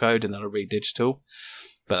digital code and then I read digital.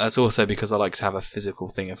 But that's also because I like to have a physical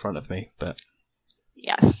thing in front of me. But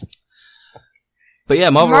yes. But yeah,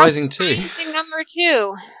 Marvel Rising 2. Rising number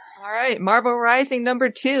 2. All right, Marvel Rising number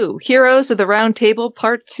 2, Heroes of the Round Table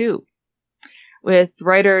Part 2, with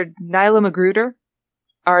writer Nyla Magruder,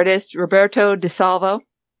 artist Roberto De Salvo,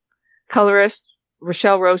 colorist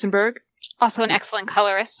Rochelle Rosenberg. Also an excellent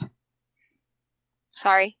colorist.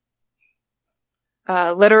 Sorry.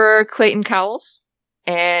 Letterer Clayton Cowles,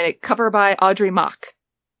 and a cover by Audrey Mock.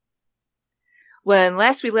 When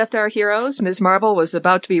last we left our heroes, Ms. Marvel was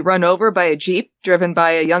about to be run over by a jeep driven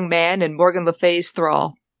by a young man in Morgan Le Fay's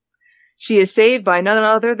thrall. She is saved by none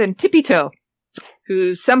other than Tippy Toe,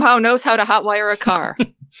 who somehow knows how to hotwire a car.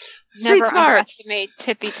 Never underestimate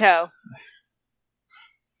Tippy Toe.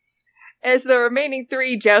 As the remaining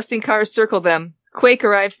 3 jousting cars circle them, Quake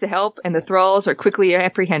arrives to help, and the thralls are quickly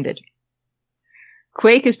apprehended.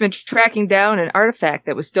 Quake has been tracking down an artifact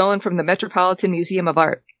that was stolen from the Metropolitan Museum of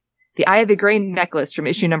Art, the Eye of the Grain necklace from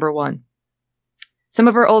issue number 1. Some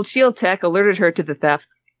of her old shield tech alerted her to the theft,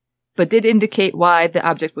 but did indicate why the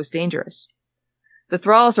object was dangerous. The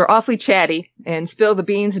thralls are awfully chatty and spill the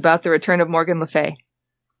beans about the return of Morgan Le Fay.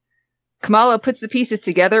 Kamala puts the pieces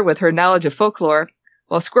together with her knowledge of folklore,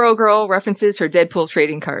 while Squirrel Girl references her Deadpool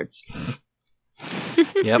trading cards.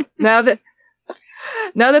 Yep. Now that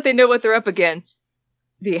they know what they're up against,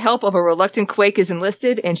 the help of a reluctant Quake is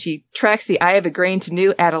enlisted, and she tracks the Eye of the Grain to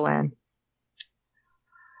New Adelan.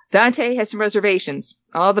 Dante has some reservations.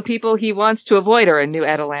 All the people he wants to avoid are in New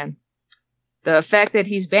Adelan. The fact that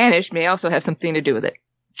he's banished may also have something to do with it.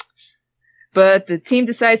 But the team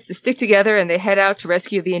decides to stick together and they head out to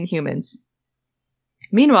rescue the Inhumans.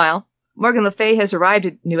 Meanwhile, Morgan Le Fay has arrived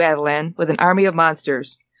at New Adelan with an army of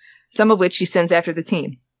monsters, some of which she sends after the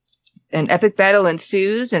team. An epic battle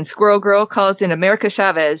ensues, and Squirrel Girl calls in America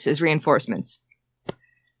Chavez as reinforcements.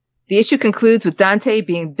 The issue concludes with Dante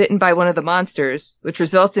being bitten by one of the monsters, which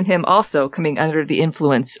results in him also coming under the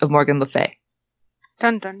influence of Morgan Le Fay.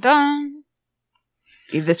 Dun dun dun.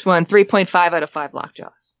 Give this one 3.5 out of 5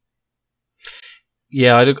 lockjaws.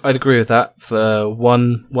 Yeah, I'd agree with that for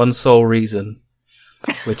one sole reason,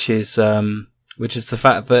 which is the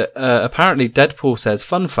fact that apparently Deadpool says,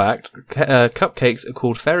 fun fact, cupcakes are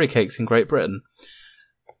called fairy cakes in Great Britain.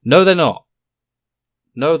 No, they're not.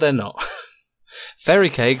 Fairy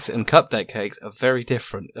cakes and cupcake cakes are very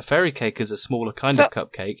different. A fairy cake is a smaller kind of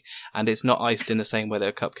cupcake, and it's not iced in the same way that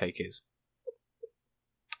a cupcake is.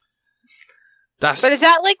 But is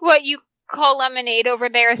that like what you call lemonade over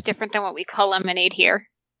there is different than what we call lemonade here?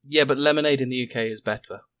 Yeah, but lemonade in the UK is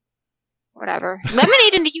better. Whatever.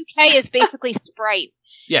 Lemonade in the UK is basically Sprite.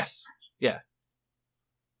 Yes. Yeah.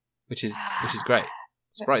 Which is great.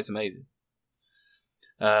 Sprite's amazing.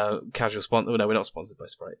 Casual sponsor. No, we're not sponsored by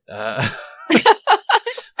Sprite.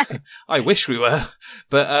 I wish we were,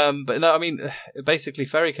 but no. I mean, basically,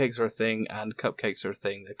 fairy cakes are a thing, and cupcakes are a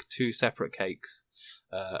thing. They're 2 separate cakes.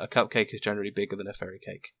 A cupcake is generally bigger than a fairy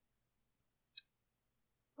cake.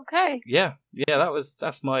 Okay. Yeah.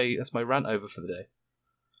 That's my rant over for the day.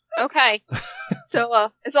 Okay.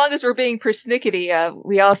 So, as long as we're being persnickety,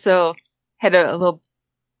 we also had a little,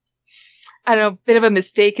 bit of a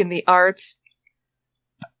mistake in the art.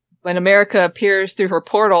 When America appears through her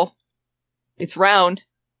portal, it's round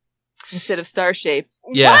instead of star-shaped.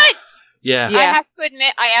 Yeah. What? Yeah. I have to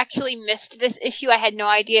admit, I actually missed this issue. I had no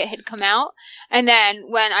idea it had come out. And then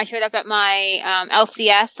when I showed up at my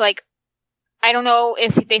LCS, I don't know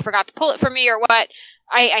if they forgot to pull it for me or what.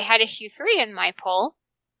 I had issue 3 in my pull,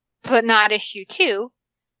 but not issue 2.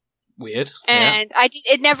 Weird. And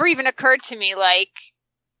it never even occurred to me,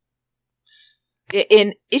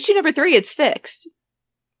 In issue number 3, it's fixed.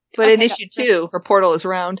 But Okay, in issue 2, her portal is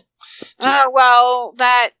round. Well,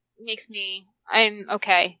 that makes me... I'm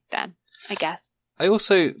okay, then, I guess. I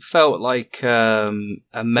also felt like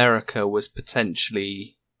America was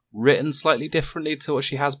potentially written slightly differently to what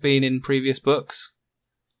she has been in previous books.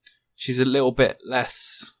 She's a little bit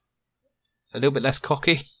less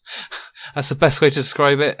cocky. That's the best way to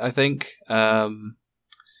describe it, I think.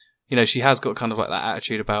 She has got kind of like that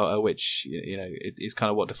attitude about her, which, is kind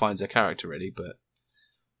of what defines her character, really. But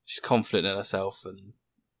she's confident in herself and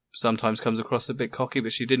sometimes comes across a bit cocky,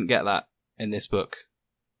 but she didn't get that in this book.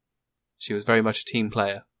 She was very much a team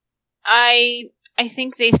player. I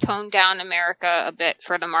think they've toned down America a bit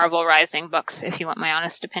for the Marvel Rising books, if you want my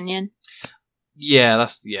honest opinion. Yeah,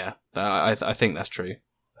 I think that's true.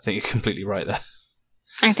 I think you're completely right there.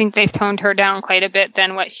 I think they've toned her down quite a bit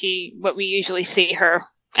than what we usually see her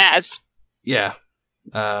as. Yeah.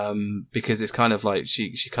 Because it's kind of like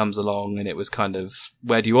she comes along and it was kind of,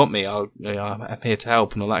 where do you want me? I'm here to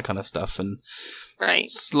help and all that kind of stuff. And right.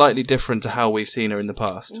 Slightly different to how we've seen her in the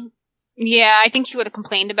past. Yeah, I think she would have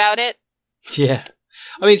complained about it. Yeah.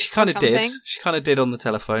 I mean, she kind of did. Something. She kind of did on the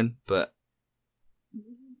telephone, but...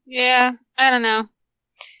 Yeah, I don't know.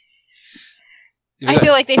 I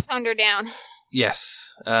feel like they've toned her down.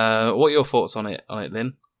 Yes. What are your thoughts on it,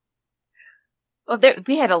 Lynn? Well,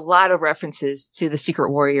 we had a lot of references to the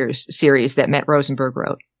Secret Warriors series that Matt Rosenberg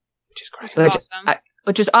wrote. Which is great.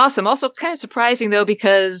 Which is awesome. Also kind of surprising, though,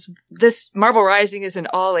 because this Marvel Rising is an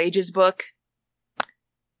all-ages book.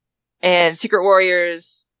 And Secret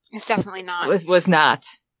Warriors... It's definitely not. Was not.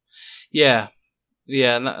 Yeah.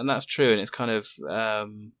 Yeah, and that's true. And it's kind of...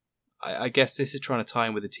 I guess this is trying to tie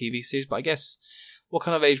in with the TV series, but I guess what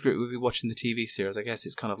kind of age group would be watching the TV series? I guess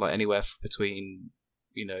it's kind of like anywhere between,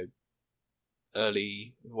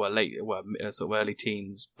 early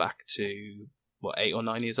teens back to 8 or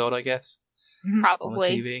 9 years old, I guess. Probably.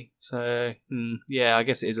 On the TV. So yeah, I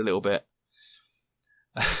guess it is a little bit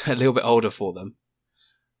older for them.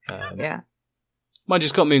 Yeah. Mind you,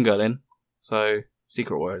 it's got Moon Girl in, so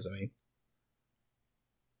Secret Warriors, I mean.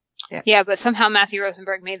 Yeah, but somehow Matthew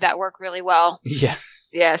Rosenberg made that work really well. Yeah.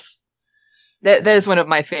 Yes. That is one of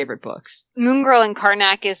my favorite books. Moon Girl and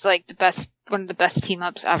Karnak is like one of the best team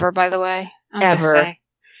ups ever, by the way. Ever.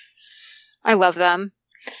 I love them.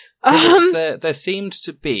 There seemed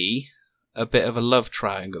to be a bit of a love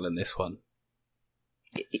triangle in this one.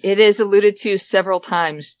 It is alluded to several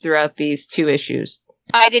times throughout these 2 issues.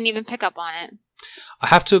 I didn't even pick up on it. I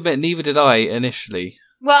have to admit, neither did I initially.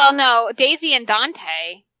 Well, no, Daisy and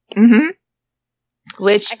Dante. Mm-hmm.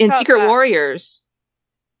 Which, in Secret Warriors...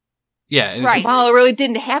 Yeah. Right. Kamala really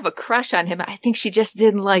didn't have a crush on him. I think she just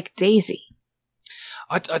didn't like Daisy.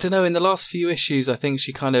 I don't know. In the last few issues, I think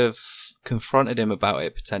she kind of confronted him about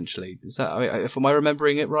it, potentially. Is that... am I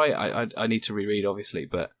remembering it right? I need to reread, obviously,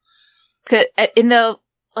 but... In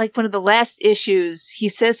one of the last issues, he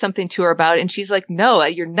says something to her about it, and she's like, no,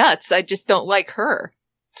 you're nuts. I just don't like her.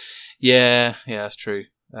 Yeah, that's true.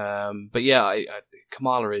 But yeah,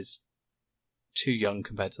 Kamala is too young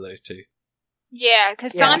compared to those two. Yeah,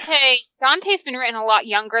 because Dante's been written a lot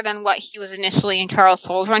younger than what he was initially in Charles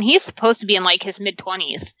Soule's run. He's supposed to be in like his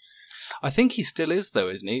mid-20s. I think he still is, though,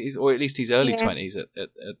 isn't he? Or at least he's early 20s at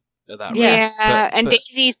that rate. Yeah, and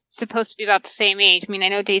Daisy's supposed to be about the same age. I mean, I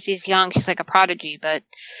know Daisy's young; she's like a prodigy, but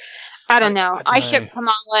I don't know. I ship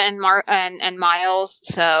Kamala and Miles,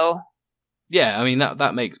 so yeah. I mean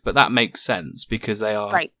that makes sense because they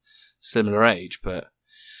are similar age. But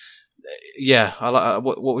yeah,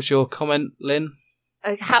 what was your comment, Lynn?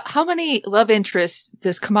 How many love interests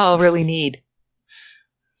does Kamala really need?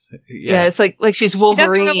 Yeah, it's like she's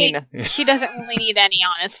Wolverine. She doesn't really need any,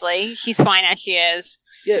 honestly. She's fine as she is.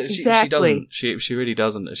 Yeah, exactly. She doesn't. She really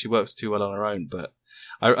doesn't. She works too well on her own. But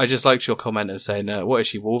I just liked your comment and saying, "What is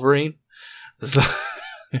she, Wolverine?"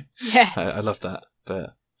 Yeah, I love that.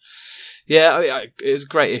 But yeah, it's a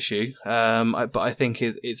great issue. But I think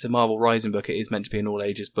it's a Marvel Rising book. It is meant to be an all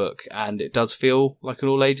ages book, and it does feel like an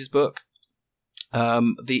all ages book.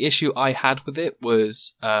 The issue I had with it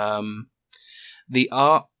was the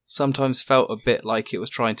art sometimes felt a bit like it was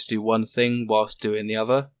trying to do one thing whilst doing the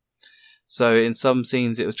other. So in some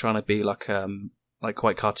scenes it was trying to be like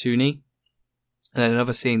quite cartoony, and then in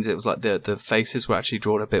other scenes it was like the faces were actually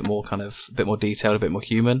drawn a bit more detailed, a bit more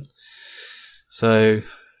human. So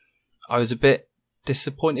I was a bit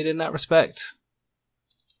disappointed in that respect.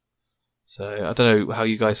 So I don't know how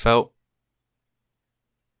you guys felt.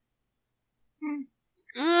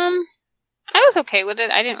 I was okay with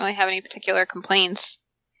it. I didn't really have any particular complaints.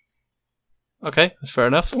 Okay, that's fair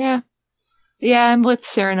enough. Yeah, I'm with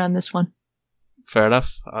Saren on this one. Fair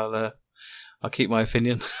enough. I'll I'll keep my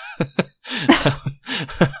opinion.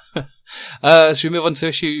 Should we move on to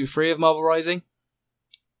issue 3 of Marvel Rising?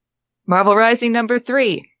 Marvel Rising number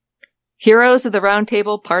 3. Heroes of the Round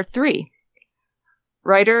Table Part 3.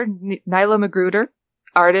 Writer Nyla Magruder.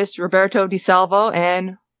 Artist Roberto Di Salvo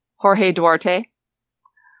and Jorge Duarte.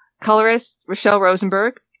 Colorist Rochelle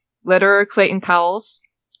Rosenberg. Letterer Clayton Cowles.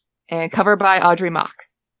 And cover by Audrey Mock.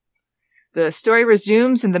 The story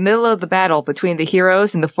resumes in the middle of the battle between the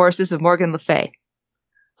heroes and the forces of Morgan Le Fay.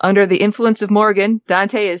 Under the influence of Morgan,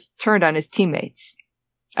 Dante is turned on his teammates.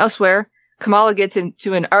 Elsewhere, Kamala gets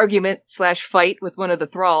into an argument/fight with one of the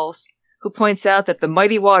thralls, who points out that the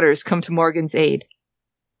mighty waters come to Morgan's aid.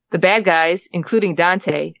 The bad guys, including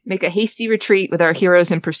Dante, make a hasty retreat with our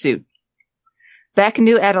heroes in pursuit. Back in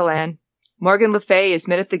New Adelan, Morgan Le Fay is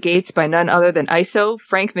met at the gates by none other than Iso,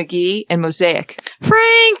 Frank McGee, and Mosaic.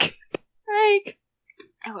 Frank!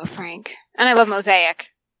 I love Frank. And I love Mosaic,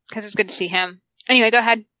 because it's good to see him. Anyway, go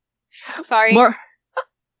ahead. Sorry.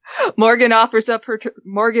 Morgan offers up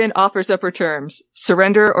her terms: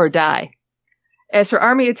 surrender or die. As her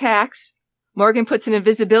army attacks, Morgan puts an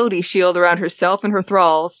invisibility shield around herself and her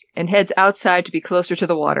thralls and heads outside to be closer to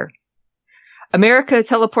the water. America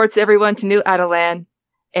teleports everyone to New Adelan,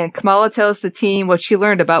 and Kamala tells the team what she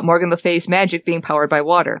learned about Morgan Le Fay's magic being powered by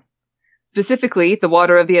water, specifically the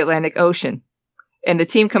water of the Atlantic Ocean, and the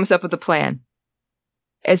team comes up with a plan.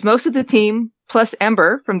 As most of the team, plus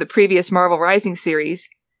Ember from the previous Marvel Rising series,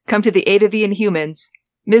 come to the aid of the Inhumans,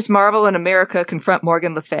 Ms. Marvel and America confront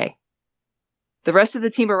Morgan Le Fay. The rest of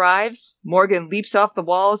the team arrives, Morgan leaps off the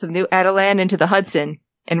walls of New Adelan into the Hudson,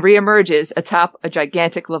 and reemerges atop a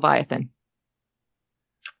gigantic Leviathan.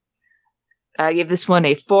 I give this one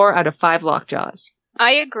a 4 out of 5 lockjaws.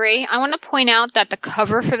 I agree. I want to point out that the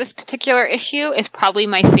cover for this particular issue is probably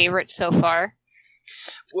my favorite so far.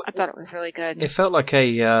 I thought it was really good. It felt like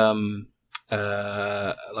a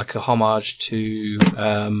homage to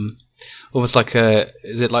almost like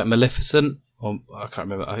is it like Maleficent? Or I can't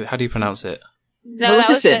remember. How do you pronounce it? No,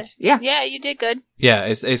 Maleficent. That was it. Yeah. Yeah, you did good. Yeah,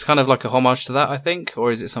 it's kind of like a homage to that, I think,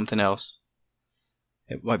 or is it something else?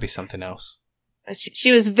 It might be something else.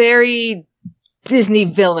 She was very Disney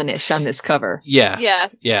villainish on this cover. Yeah.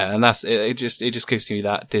 Yes. Yeah, and that's it. It just gives me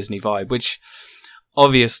that Disney vibe, which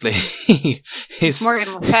obviously is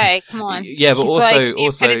Morgan Le Fay. Come on. Yeah, but She's also like the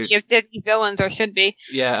epitome of Disney villains, or should be.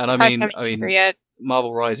 Yeah, and I Surprised mean, haven't used her yet.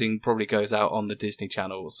 Marvel Rising probably goes out on the Disney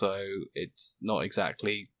Channel, so it's not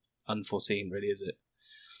exactly unforeseen, really, is it?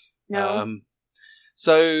 No.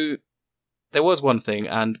 So there was one thing,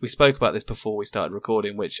 and we spoke about this before we started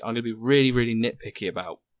recording, which I'm going to be really, really nitpicky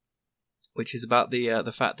about, which is about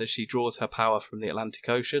the fact that she draws her power from the Atlantic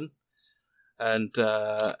Ocean, and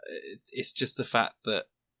it's just the fact that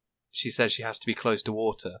she says she has to be close to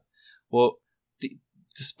water. Well,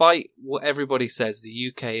 despite what everybody says,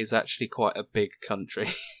 the UK is actually quite a big country,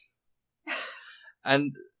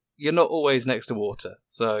 and you're not always next to water.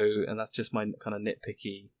 So, and that's just my kind of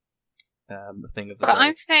nitpicky thing of the But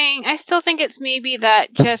day. I still think it's maybe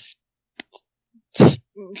that just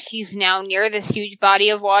she's now near this huge body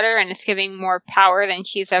of water and it's giving more power than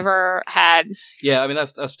she's ever had. Yeah, I mean,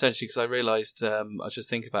 that's potentially because I realised, I was just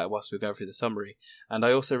thinking about it whilst we were going through the summary, and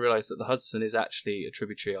I also realised that the Hudson is actually a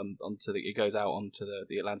tributary it goes out onto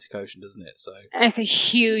the Atlantic Ocean, doesn't it? So And it's a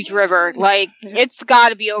huge river. Like, it's got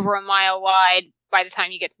to be over a mile wide by the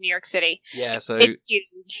time you get to New York City. yeah, so It's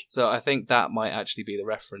huge. So I think that might actually be the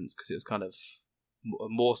reference, because it was kind of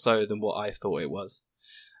more so than what I thought it was.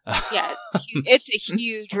 Yeah, it's a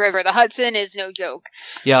huge river. The Hudson is no joke.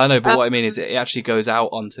 Yeah, I know, but what I mean is it actually goes out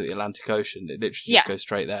onto the Atlantic Ocean. It literally just Yes. goes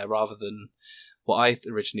straight there, rather than what I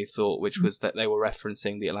originally thought, which was that they were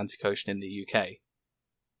referencing the Atlantic Ocean in the UK.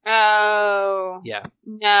 Oh. Yeah.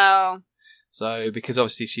 No. So, because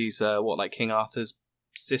obviously she's, like King Arthur's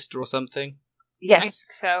sister or something? Yes.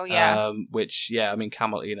 So, yeah. Which, yeah, I mean,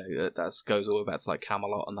 Camelot, that goes all back to like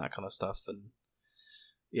Camelot and that kind of stuff, and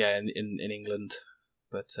yeah, in England.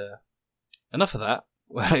 But enough of that.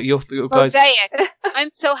 your guys. Mosaic. I'm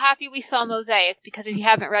so happy we saw Mosaic, because if you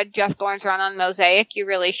haven't read Jeff Thorne's run on Mosaic, you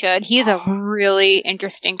really should. He's a really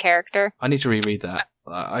interesting character. I need to reread that.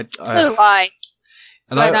 So do I.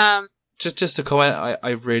 And But, just to comment, I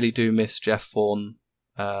really do miss Jeff Thorne.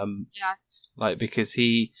 yes. Like, because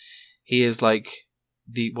he is like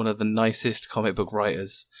one of the nicest comic book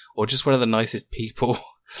writers, or just one of the nicest people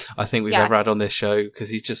I think we've ever had on this show, because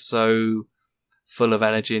he's just so full of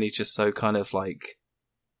energy, and he's just so kind of like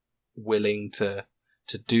willing to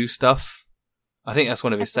do stuff. I think that's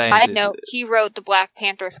one of his sayings. I know he wrote the Black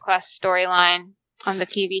Panther's Quest storyline on the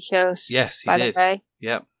TV shows. Yes, he by did. The way.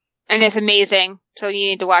 Yep. And it's amazing. So you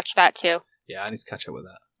need to watch that too. Yeah, I need to catch up with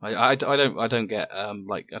that. I don't get I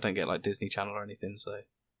don't get like Disney Channel or anything, so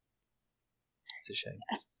it's a shame.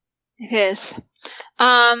 Yes, it is.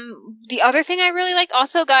 The other thing I really like,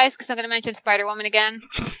 also, guys, because I'm going to mention Spider-Woman again.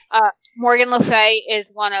 Morgan Le Fay is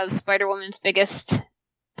one of Spider-Woman's biggest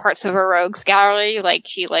parts of her rogues gallery. Like,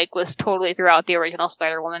 she was totally throughout the original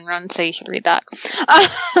Spider-Woman run, so you should read that.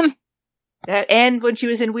 And when she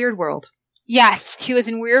was in Weird World. Yes, she was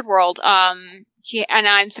in Weird World. And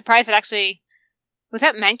I'm surprised that actually was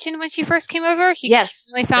that mentioned when she first came over.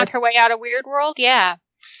 Yes, really found her way out of Weird World. Yeah.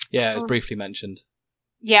 Yeah, it was briefly mentioned.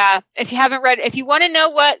 Yeah, if you want to know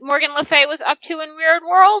what Morgan Le Fay was up to in Weird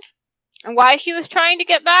World and why she was trying to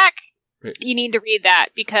get back, you need to read that,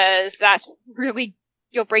 because that's really,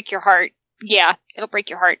 you'll break your heart. Yeah, it'll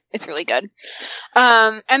break your heart. It's really good.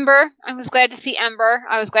 Ember, I was glad to see Ember.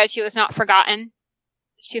 I was glad she was not forgotten.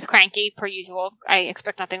 She's cranky, per usual. I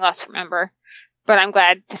expect nothing less from Ember. But I'm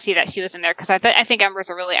glad to see that she was in there, because I think Ember's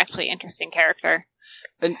a really actually interesting character.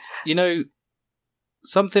 And,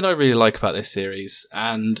 something I really like about this series,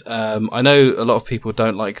 and I know a lot of people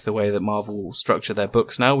don't like the way that Marvel structure their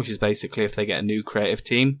books now, which is basically if they get a new creative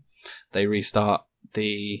team, they restart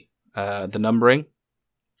the numbering.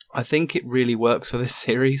 I think it really works for this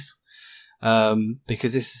series,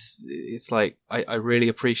 because it's like I really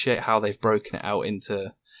appreciate how they've broken it out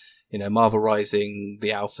into, Marvel Rising,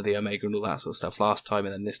 the Alpha, the Omega, and all that sort of stuff last time,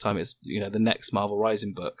 and then this time it's the next Marvel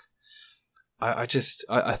Rising book. And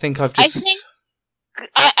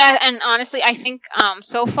honestly, I think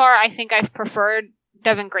so far, I think I've preferred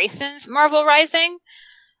Devin Grayson's Marvel Rising.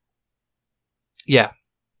 Yeah,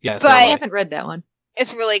 but I haven't read that one.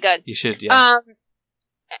 It's really good. You should, yeah.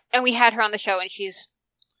 And we had her on the show, and she's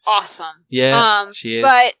awesome. Yeah, she is.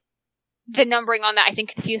 But the numbering on that, I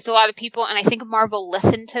think, confused a lot of people, and I think Marvel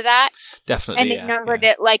listened to that. Definitely, and they numbered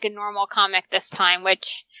it like a normal comic this time,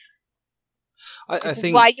 which I think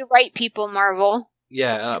is why you write people, Marvel.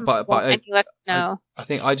 Yeah, but you let them know. I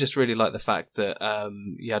think I just really like the fact that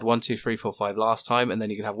you had 1, 2, 3, 4, 5 last time, and then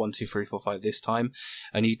you can have 1, 2, 3, 4, 5 this time,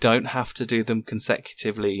 and you don't have to do them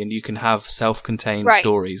consecutively, and you can have self-contained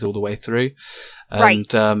stories all the way through. And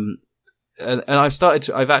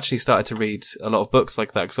I've actually started to read a lot of books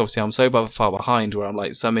like that, because obviously I'm so far behind where I'm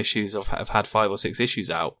like, some issues have had 5 or 6 issues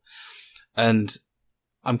out, and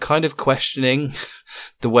I'm kind of questioning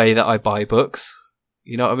the way that I buy books.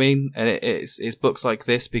 You know what I mean? And it's books like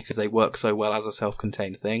this, because they work so well as a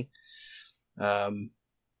self-contained thing,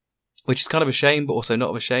 which is kind of a shame, but also not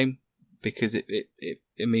of a shame, because it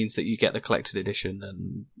means that you get the collected edition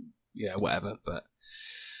and whatever. But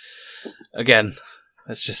again,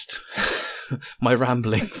 that's just my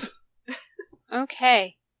ramblings.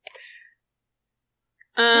 Okay.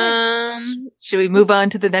 Should we move on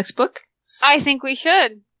to the next book? I think we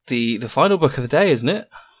should. The final book of the day, isn't it?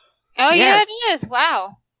 Oh, yes. Yeah, it is.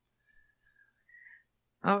 Wow.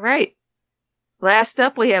 All right. Last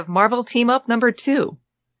up, we have Marvel Team Up number 2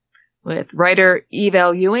 with writer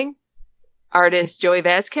Eval Ewing, artist Joey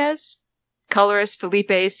Vasquez, colorist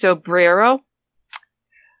Felipe Sobrero,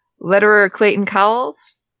 letterer Clayton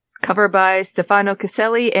Cowles, cover by Stefano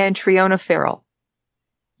Caselli and Triona Farrell.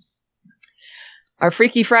 Our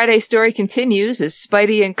Freaky Friday story continues as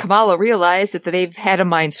Spidey and Kamala realize that they've had a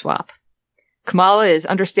mind swap. Kamala is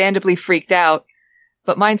understandably freaked out,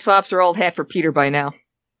 but mind swaps are old hat for Peter by now.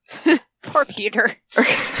 Poor Peter.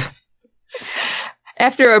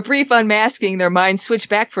 After a brief unmasking, their minds switch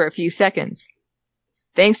back for a few seconds.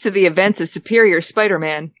 Thanks to the events of Superior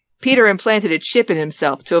Spider-Man, Peter implanted a chip in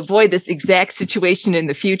himself to avoid this exact situation in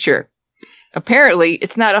the future. Apparently,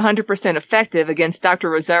 it's not 100% effective against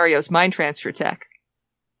Dr. Rosario's mind transfer tech.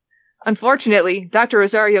 Unfortunately, Dr.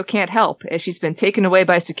 Rosario can't help, as she's been taken away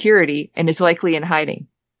by security and is likely in hiding.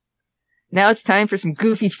 Now it's time for some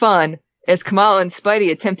goofy fun, as Kamala and Spidey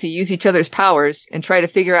attempt to use each other's powers and try to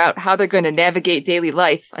figure out how they're going to navigate daily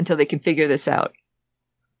life until they can figure this out.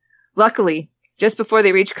 Luckily, just before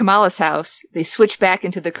they reach Kamala's house, they switch back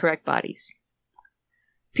into the correct bodies.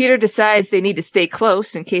 Peter decides they need to stay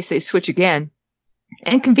close in case they switch again.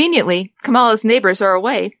 And conveniently, Kamala's neighbors are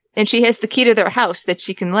away, and she has the key to their house that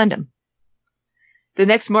she can lend him. The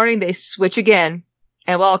next morning they switch again,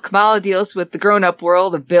 and while Kamala deals with the grown-up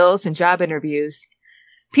world of bills and job interviews,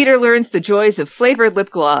 Peter learns the joys of flavored lip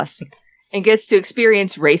gloss and gets to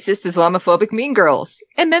experience racist, Islamophobic mean girls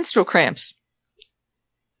and menstrual cramps.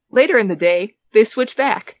 Later in the day, they switch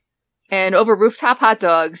back, and over rooftop hot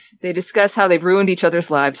dogs, they discuss how they've ruined each other's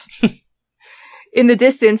lives. In the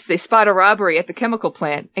distance, they spot a robbery at the chemical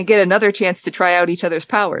plant and get another chance to try out each other's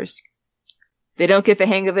powers. They don't get the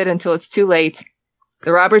hang of it until it's too late.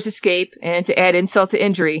 The robbers escape, and to add insult to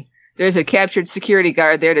injury, there's a captured security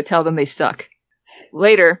guard there to tell them they suck.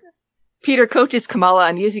 Later, Peter coaches Kamala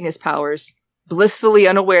on using his powers, blissfully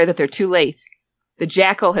unaware that they're too late. The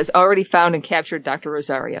Jackal has already found and captured Dr.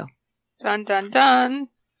 Rosario. Dun dun dun.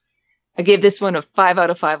 I gave this one a 5 out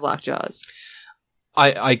of 5 lockjaws.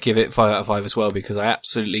 I give it 5 out of 5 as well because I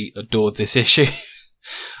absolutely adored this issue.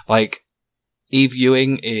 Like, Eve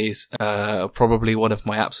Ewing is probably one of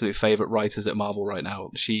my absolute favourite writers at Marvel right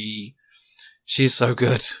now. She's so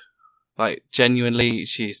good. Like, genuinely,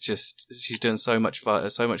 she's doing so much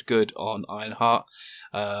good on Ironheart.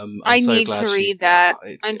 I need to read that.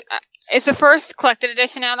 Is the first collected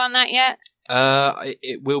edition out on that yet?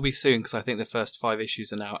 It will be soon because I think the first 5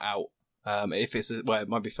 issues are now out. If it's it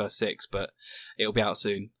might be first 6, but it'll be out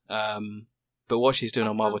soon. But what she's doing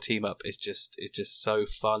on Marvel Team Up is just so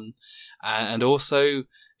fun, and also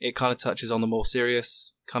it kind of touches on the more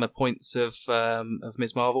serious kind of points of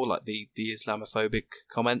Ms. Marvel, like the Islamophobic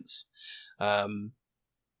comments.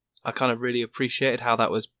 I kind of really appreciated how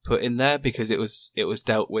that was put in there because it was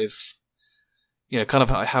dealt with, you know, kind of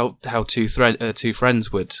how two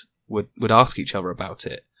friends would ask each other about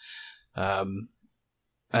it. And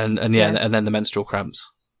then the menstrual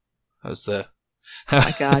cramps. That was the... Oh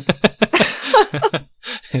my God.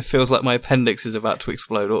 It feels like my appendix is about to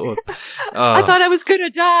explode. I thought I was gonna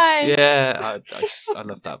die. Yeah, I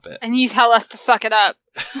love that bit. And you tell us to suck it up.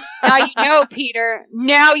 Now you know, Peter.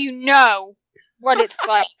 Now you know what it's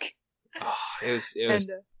like. Oh, it was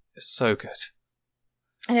so good.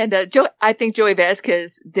 And I think Joey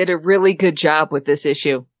Vasquez did a really good job with this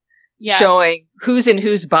issue. Yeah. Showing who's in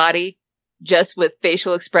whose body, just with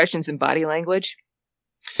facial expressions and body language.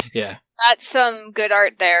 Yeah. That's some good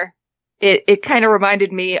art there. It kind of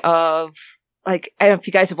reminded me of, like, I don't know if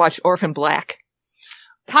you guys have watched Orphan Black.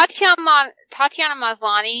 Tatiana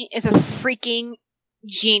Maslany is a freaking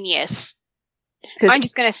genius. I'm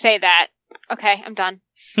just going to say that. Okay, I'm done.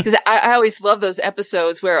 Because I always love those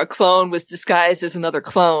episodes where a clone was disguised as another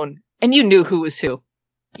clone, and you knew who was who.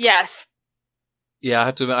 Yes. Yeah, I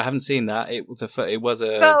have to admit, I haven't seen that. It was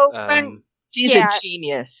a... So, she's a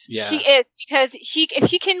genius. Yeah. She is, because if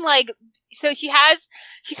she can, like... So she's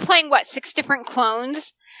playing, 6 different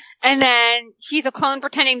clones, and then she's a clone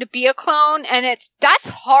pretending to be a clone, and that's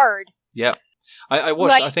hard. Yeah. I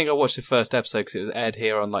watched, I think I watched the first episode because it was aired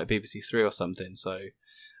here on, BBC 3 or something, so...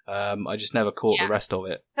 I just never caught the rest of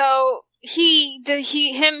it. So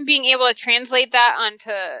him being able to translate that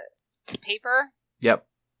onto paper. Yep.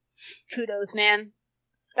 Kudos, man.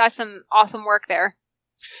 That's some awesome work there.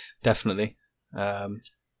 Definitely.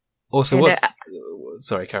 Also,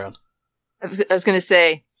 sorry, carry on. I was going to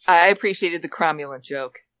say I appreciated the cromulent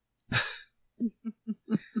joke,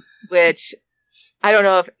 which I don't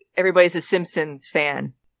know if everybody's a Simpsons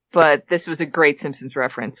fan, but this was a great Simpsons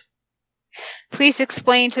reference. Please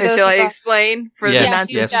explain to those. Shall I explain for the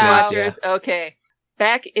non-Simpsons watchers? Yeah. Okay.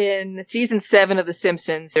 Back in season 7 of The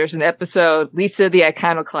Simpsons, there's an episode, Lisa the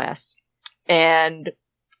Iconoclast, and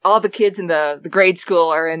all the kids in the grade school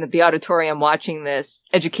are in the auditorium watching this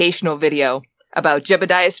educational video about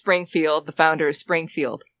Jebediah Springfield, the founder of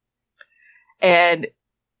Springfield. And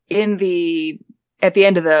at the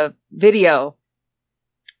end of the video,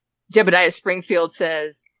 Jebediah Springfield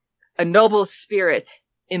says, "A noble spirit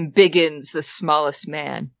embiggens the smallest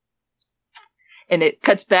man." And it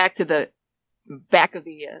cuts back to the back of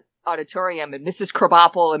the auditorium, and Mrs.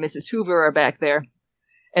 Krabappel and Mrs. Hoover are back there.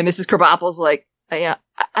 And Mrs. Krabappel's like, "Yeah,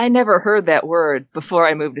 I never heard that word before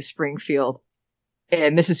I moved to Springfield."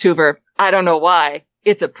 And Mrs. Hoover, "I don't know why.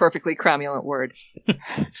 It's a perfectly cromulent word."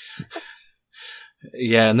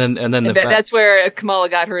 Yeah, and then that's where Kamala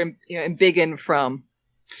got her embiggen from.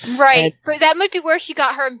 Right, but that might be where she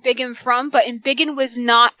got her embiggen from, but embiggen was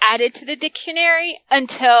not added to the dictionary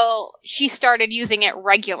until she started using it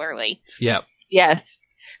regularly. Yeah. Yes.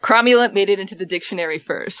 Cromulent made it into the dictionary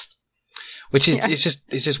first. Which is,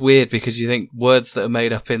 it's just weird because you think words that are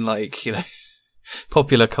made up in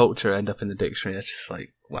popular culture end up in the dictionary. It's just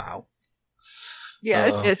like, wow. Yeah,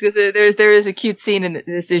 because there is a cute scene in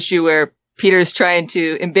this issue where Peter's trying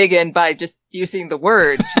to embiggen by just using the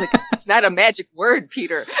word. She's like, "It's not a magic word,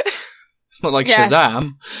 Peter." It's not like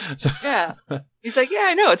Shazam. Yeah. He's like, "Yeah,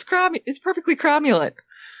 I know. It's perfectly cromulent."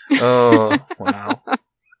 Oh, wow.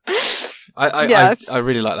 Yes. I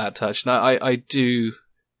really like that touch. And I do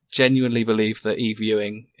genuinely believe that Eve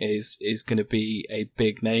Ewing is going to be a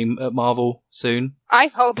big name at Marvel soon. I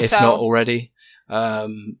hope so. If not already.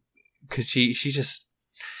 Because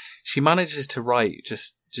she manages to write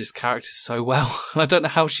just characters so well. And I don't know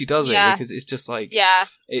how she does it because it's just like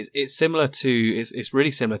it's similar to it's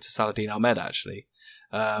really similar to Saladin Ahmed actually.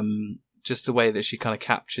 Just the way that she kind of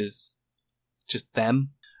captures just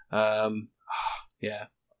them. Yeah.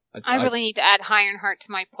 I really need to add Ironheart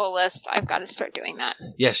to my pull list. I've got to start doing that.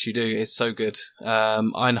 Yes, you do. It's so good.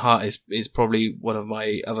 Ironheart is probably one of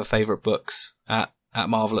my other favourite books at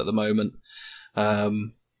Marvel at the moment.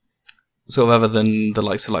 Sort of other than the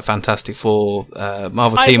likes of like Fantastic Four,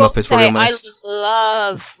 Marvel Team Up is probably on my list. I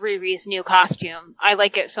love Riri's new costume. I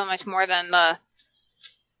like it so much more than the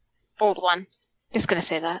old one. Just gonna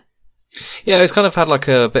say that. Yeah, it's kind of had like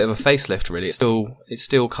a bit of a facelift, really. It still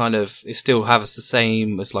has the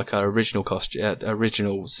same as like our original costume,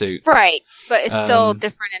 original suit. Right, but it's still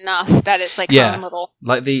different enough that it's like her own little.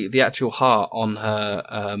 Like the actual heart on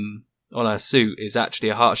her suit is actually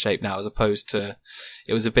a heart shape now, as opposed to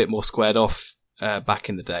it was a bit more squared off back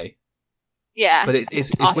in the day. Yeah, but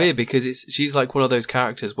it's awesome. Weird because she's like one of those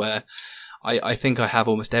characters where I think I have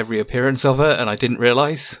almost every appearance of her, and I didn't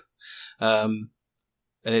realise.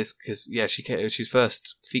 And it's because she was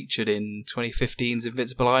first featured in 2015's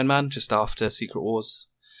Invincible Iron Man just after Secret Wars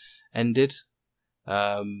ended.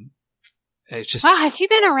 It's just wow, has she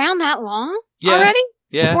been around that long already?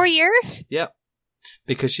 Yeah, 4 years. Yeah,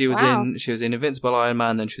 because she was in Invincible Iron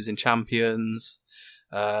Man, then she was in Champions,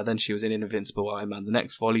 then she was in Invincible Iron Man the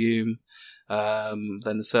next volume, then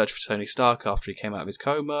The Search for Tony Stark after he came out of his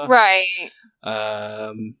coma, right?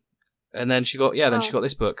 And then she got she got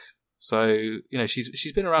this book. So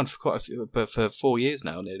she's been around for for 4 years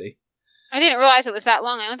now, nearly. I didn't realize it was that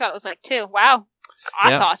long. I only thought it was like 2. Wow,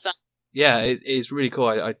 that's awesome. Yeah, it's really cool.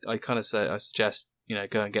 I kind of say I suggest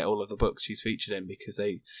go and get all of the books she's featured in because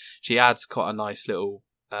she adds quite a nice little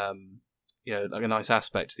like a nice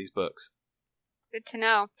aspect to these books. Good to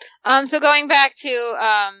know. So going back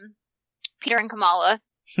to Peter and Kamala,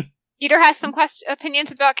 Peter has some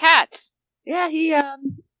opinions about cats. Yeah,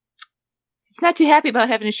 he's not too happy about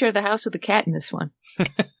having to share the house with a cat in this one.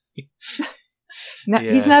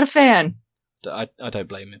 He's not a fan. I don't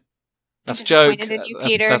blame him. That's a joke.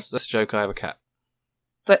 That's a joke. I have a cat.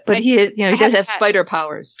 But he does have spider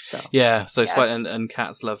powers. So. Yeah. So and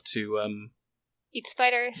cats love to eat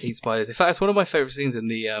spiders. In fact, it's one of my favourite scenes in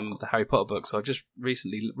the Harry Potter books. So I've just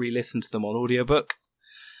recently re-listened to them on audiobook,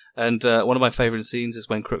 and one of my favourite scenes is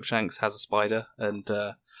when Crookshanks has a spider and.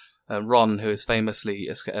 Ron, who is famously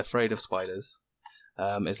afraid of spiders,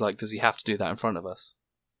 is like, does he have to do that in front of us?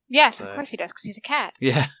 Yes, of course he does, because he's a cat.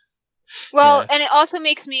 Yeah. Well, and it also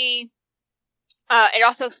makes me... it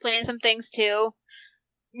also explains some things, too.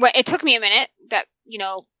 It took me a minute that,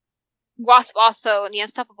 Wasp also... The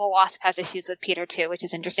Unstoppable Wasp has issues with Peter, too, which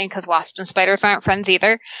is interesting, because wasps and spiders aren't friends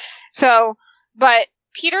either. So, but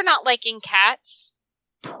Peter not liking cats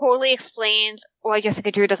totally explains why Jessica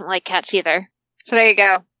Drew doesn't like cats either. So there you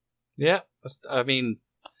go. Yeah, I mean,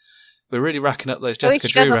 we're really racking up those Jessica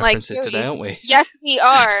Drew references today, aren't we? Yes, we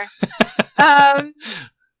are.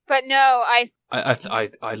 But no,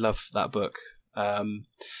 I love that book. And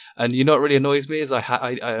what really annoys me is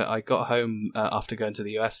I got home after going to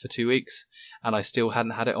the US for 2 weeks, and I still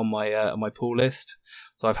hadn't had it on my pull list.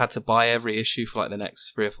 So I've had to buy every issue for like the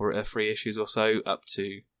next 3 or 4 free issues or so up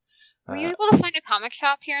to. Were you able to find a comic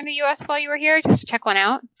shop here in the US while you were here, just to check one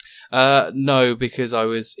out? No, because I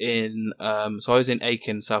was in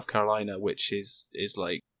Aiken, South Carolina, which is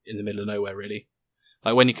like in the middle of nowhere, really.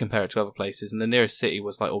 Like when you compare it to other places, and the nearest city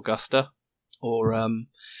was like Augusta or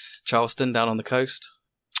Charleston down on the coast.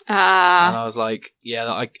 And I was like,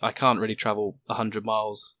 I can't really travel 100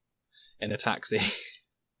 miles in a taxi.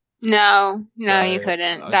 No, you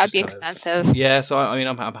couldn't. That'd be expensive. Yeah, so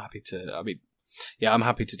I'm happy to. I'm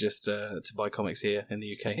happy to just to buy comics here in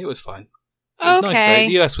the UK. It was fine. It was nice though.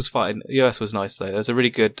 The US was fine. The US was nice though. There's a really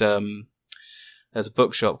good there's a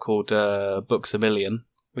bookshop called Books A Million,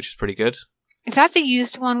 which is pretty good. Is that the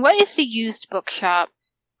used one? What is the used bookshop?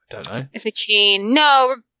 I don't know. It's a chain.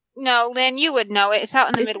 No, Lynn, you would know it. It's out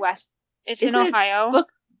in the Midwest. It's in Ohio.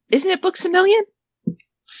 Isn't it Books A Million?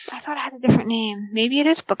 I thought it had a different name. Maybe it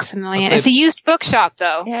is Books A Million. It's a used bookshop,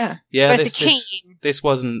 though. Yeah. Yeah, but it's a chain. This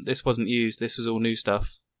wasn't used. This was all new stuff.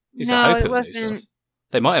 It wasn't.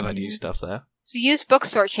 They might have had used stuff there. It's a used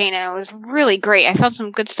bookstore chain, and it was really great. I found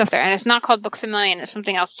some good stuff there, and it's not called Books A Million. It's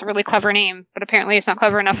something else. It's a really clever name, but apparently it's not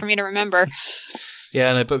clever enough for me to remember.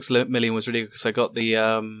 Yeah, no, Books A Million was really good because I got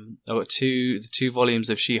the two volumes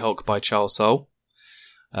of She-Hulk by Charles Soule.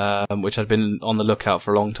 Which I'd been on the lookout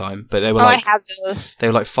for a long time, but they were I have those. They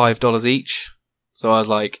were like $5 each. So I was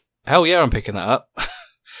like, hell yeah, I'm picking that up.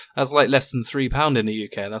 That's like less than £3 in the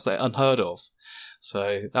UK, and that's like unheard of.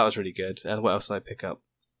 So that was really good. And what else did I pick up?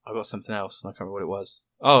 I got something else, and I can't remember what it was.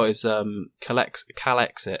 Oh, it's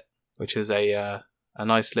Calexit, which is a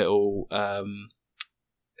nice little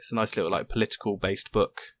it's a nice little like political based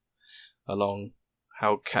book along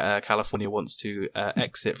how California wants to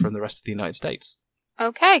exit from the rest of the United States.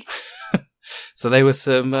 Okay. So they were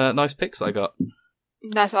some nice picks I got.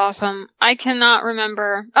 That's awesome. I cannot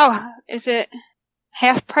remember. Oh, is it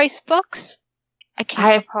Half Price Books? I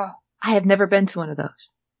can't recall. I have never been to one of those.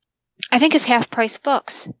 I think it's Half Price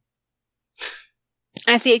Books.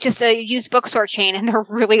 I see it's just a used bookstore chain, and they're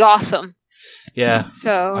really awesome. Yeah.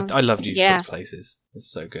 So I loved used book places. It's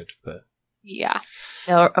so good. But yeah.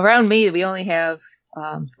 Now, around me, we only have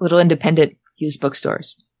little independent used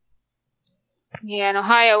bookstores. Yeah, in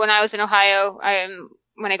Ohio, when I was in Ohio,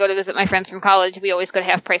 when I go to visit my friends from college, we always go to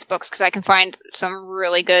Half Price Books because I can find some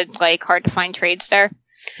really good, like, hard to find trades there.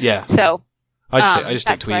 Yeah. So I just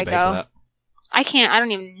stick to eBay for that. I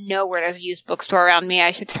don't even know where there's a used bookstore around me.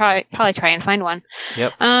 I should probably try and find one.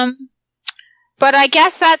 Yep. But I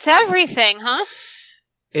guess that's everything, huh?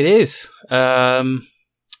 It is. Yeah,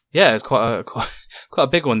 it's quite a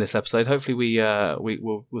big one this episode. Hopefully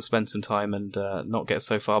we'll spend some time and not get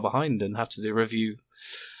so far behind and have to review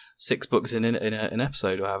 6 books in an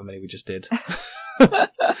episode or however many we just did.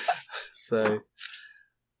 So,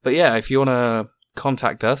 but yeah, if you want to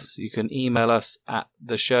contact us, you can email us at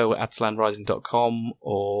the show at atalanrising.com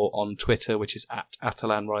or on Twitter, which is at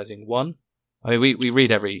atalanrising1. I mean, we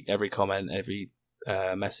read every comment, every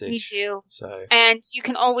message. We do. So, and you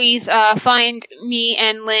can always find me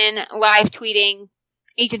and Lynn live tweeting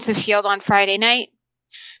Agents of S.H.I.E.L.D. on Friday night.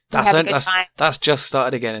 That's just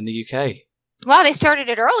started again in the UK. Wow, they started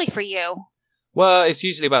it early for you. Well, it's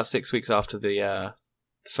usually about 6 weeks after the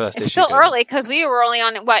first issue. It's still early because we were only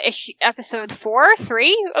on episode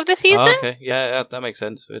 3 of the season. Oh, okay, yeah, that makes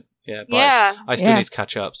sense. But, yeah, I still need to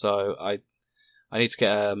catch up, so I need to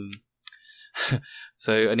get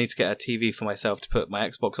so I need to get a TV for myself to put my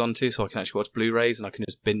Xbox onto, so I can actually watch Blu-rays and I can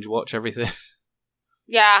just binge watch everything.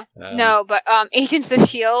 Yeah, no, but Agents of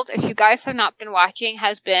S.H.I.E.L.D., if you guys have not been watching,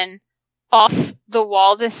 has been off the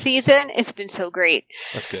wall this season. It's been so great.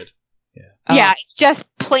 That's good. Yeah. Yeah, it's just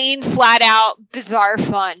plain, flat out, bizarre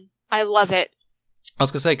fun. I love it. I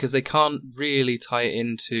was going to say, because they can't really tie it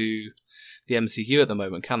into the MCU at the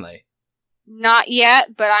moment, can they? Not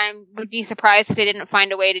yet, but I would be surprised if they didn't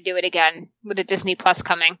find a way to do it again with the Disney Plus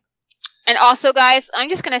coming. And also, guys, I'm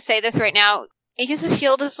just going to say this right now. Agents of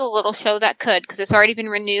S.H.I.E.L.D. is a little show that could, because it's already been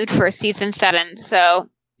renewed for season 7, so...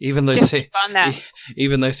 Even though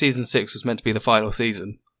season 6 was meant to be the final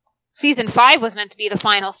season. Season 5 was meant to be the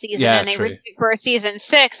final season, and they renewed it for season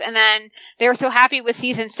 6, and then they were so happy with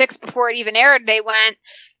season 6 before it even aired, they went,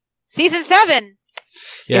 season 7!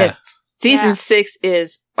 Yeah. Season 6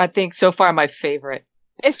 is, I think, so far my favorite.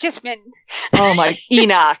 It's just been... Oh my...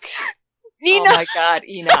 Enoch. Oh my god,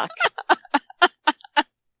 Enoch.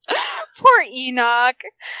 Poor Enoch.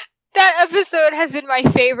 That episode has been my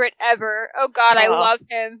favorite ever. Oh god, I love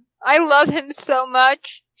him. I love him so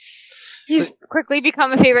much. He's quickly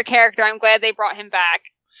become a favorite character. I'm glad they brought him back.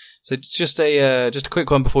 So just a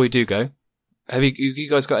quick one before we do go. Have you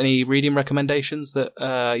guys got any reading recommendations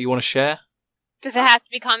that you want to share? Does it have to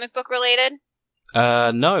be comic book related?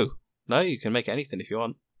 No, you can make it anything if you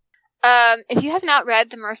want. If you have not read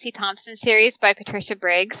the Mercy Thompson series by Patricia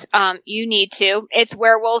Briggs, you need to. It's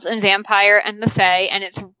werewolves and vampire and the fae, and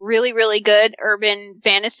it's really, really good urban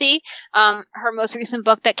fantasy. Her most recent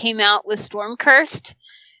book that came out was Storm Cursed,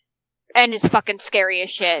 and it's fucking scary as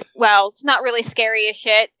shit. Well, it's not really scary as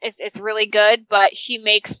shit. It's really good, but she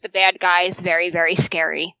makes the bad guys very, very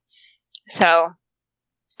scary. So...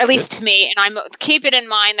 At least to me, and keep it in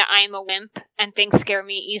mind that I'm a wimp and things scare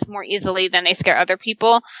me more easily than they scare other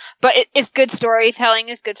people. But it's good storytelling.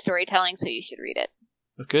 It's good storytelling, so you should read it.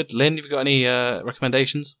 That's good. Lynn, have you got any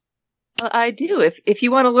recommendations? I do. If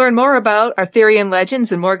you want to learn more about Arthurian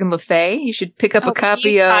legends and Morgan Le Fay, you should pick up a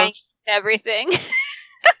copy of everything.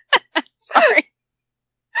 Sorry.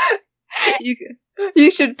 You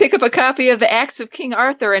should pick up a copy of The Acts of King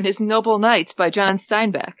Arthur and His Noble Knights by John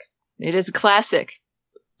Steinbeck. It is a classic.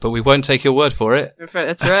 But we won't take your word for it.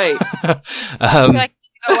 That's right. Watch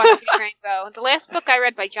Rainbow. The last book I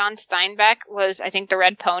read by John Steinbeck was, I think, The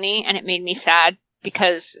Red Pony, and it made me sad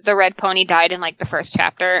because the Red Pony died in, the first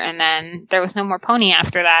chapter, and then there was no more pony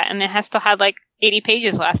after that, and it still had, 80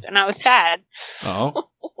 pages left, and I was sad.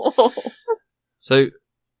 Oh. So,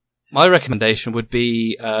 my recommendation would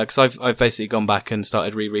be, because I've basically gone back and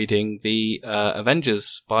started rereading the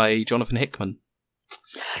Avengers by Jonathan Hickman.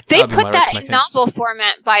 They put that in novel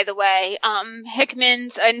format, by the way.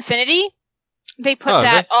 Hickman's Infinity. They put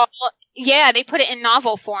that all. Yeah, they put it in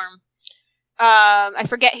novel form. I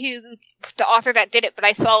forget who the author that did it, but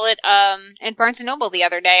I saw it in Barnes and Noble the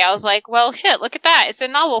other day. I was like, "Well, shit! Look at that! It's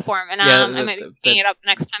in novel form." And I might be picking it up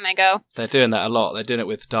next time I go. They're doing that a lot. They're doing it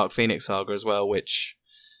with Dark Phoenix Saga as well, which,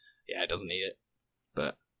 it doesn't need it.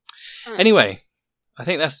 But anyway, I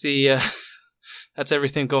think that's the that's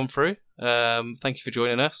everything gone through. Thank you for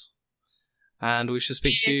joining us, and we shall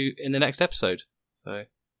speak to you in the next episode. So,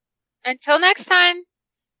 until next time.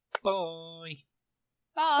 bye.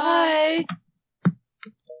 Bye. Bye.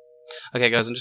 Okay, guys, I'm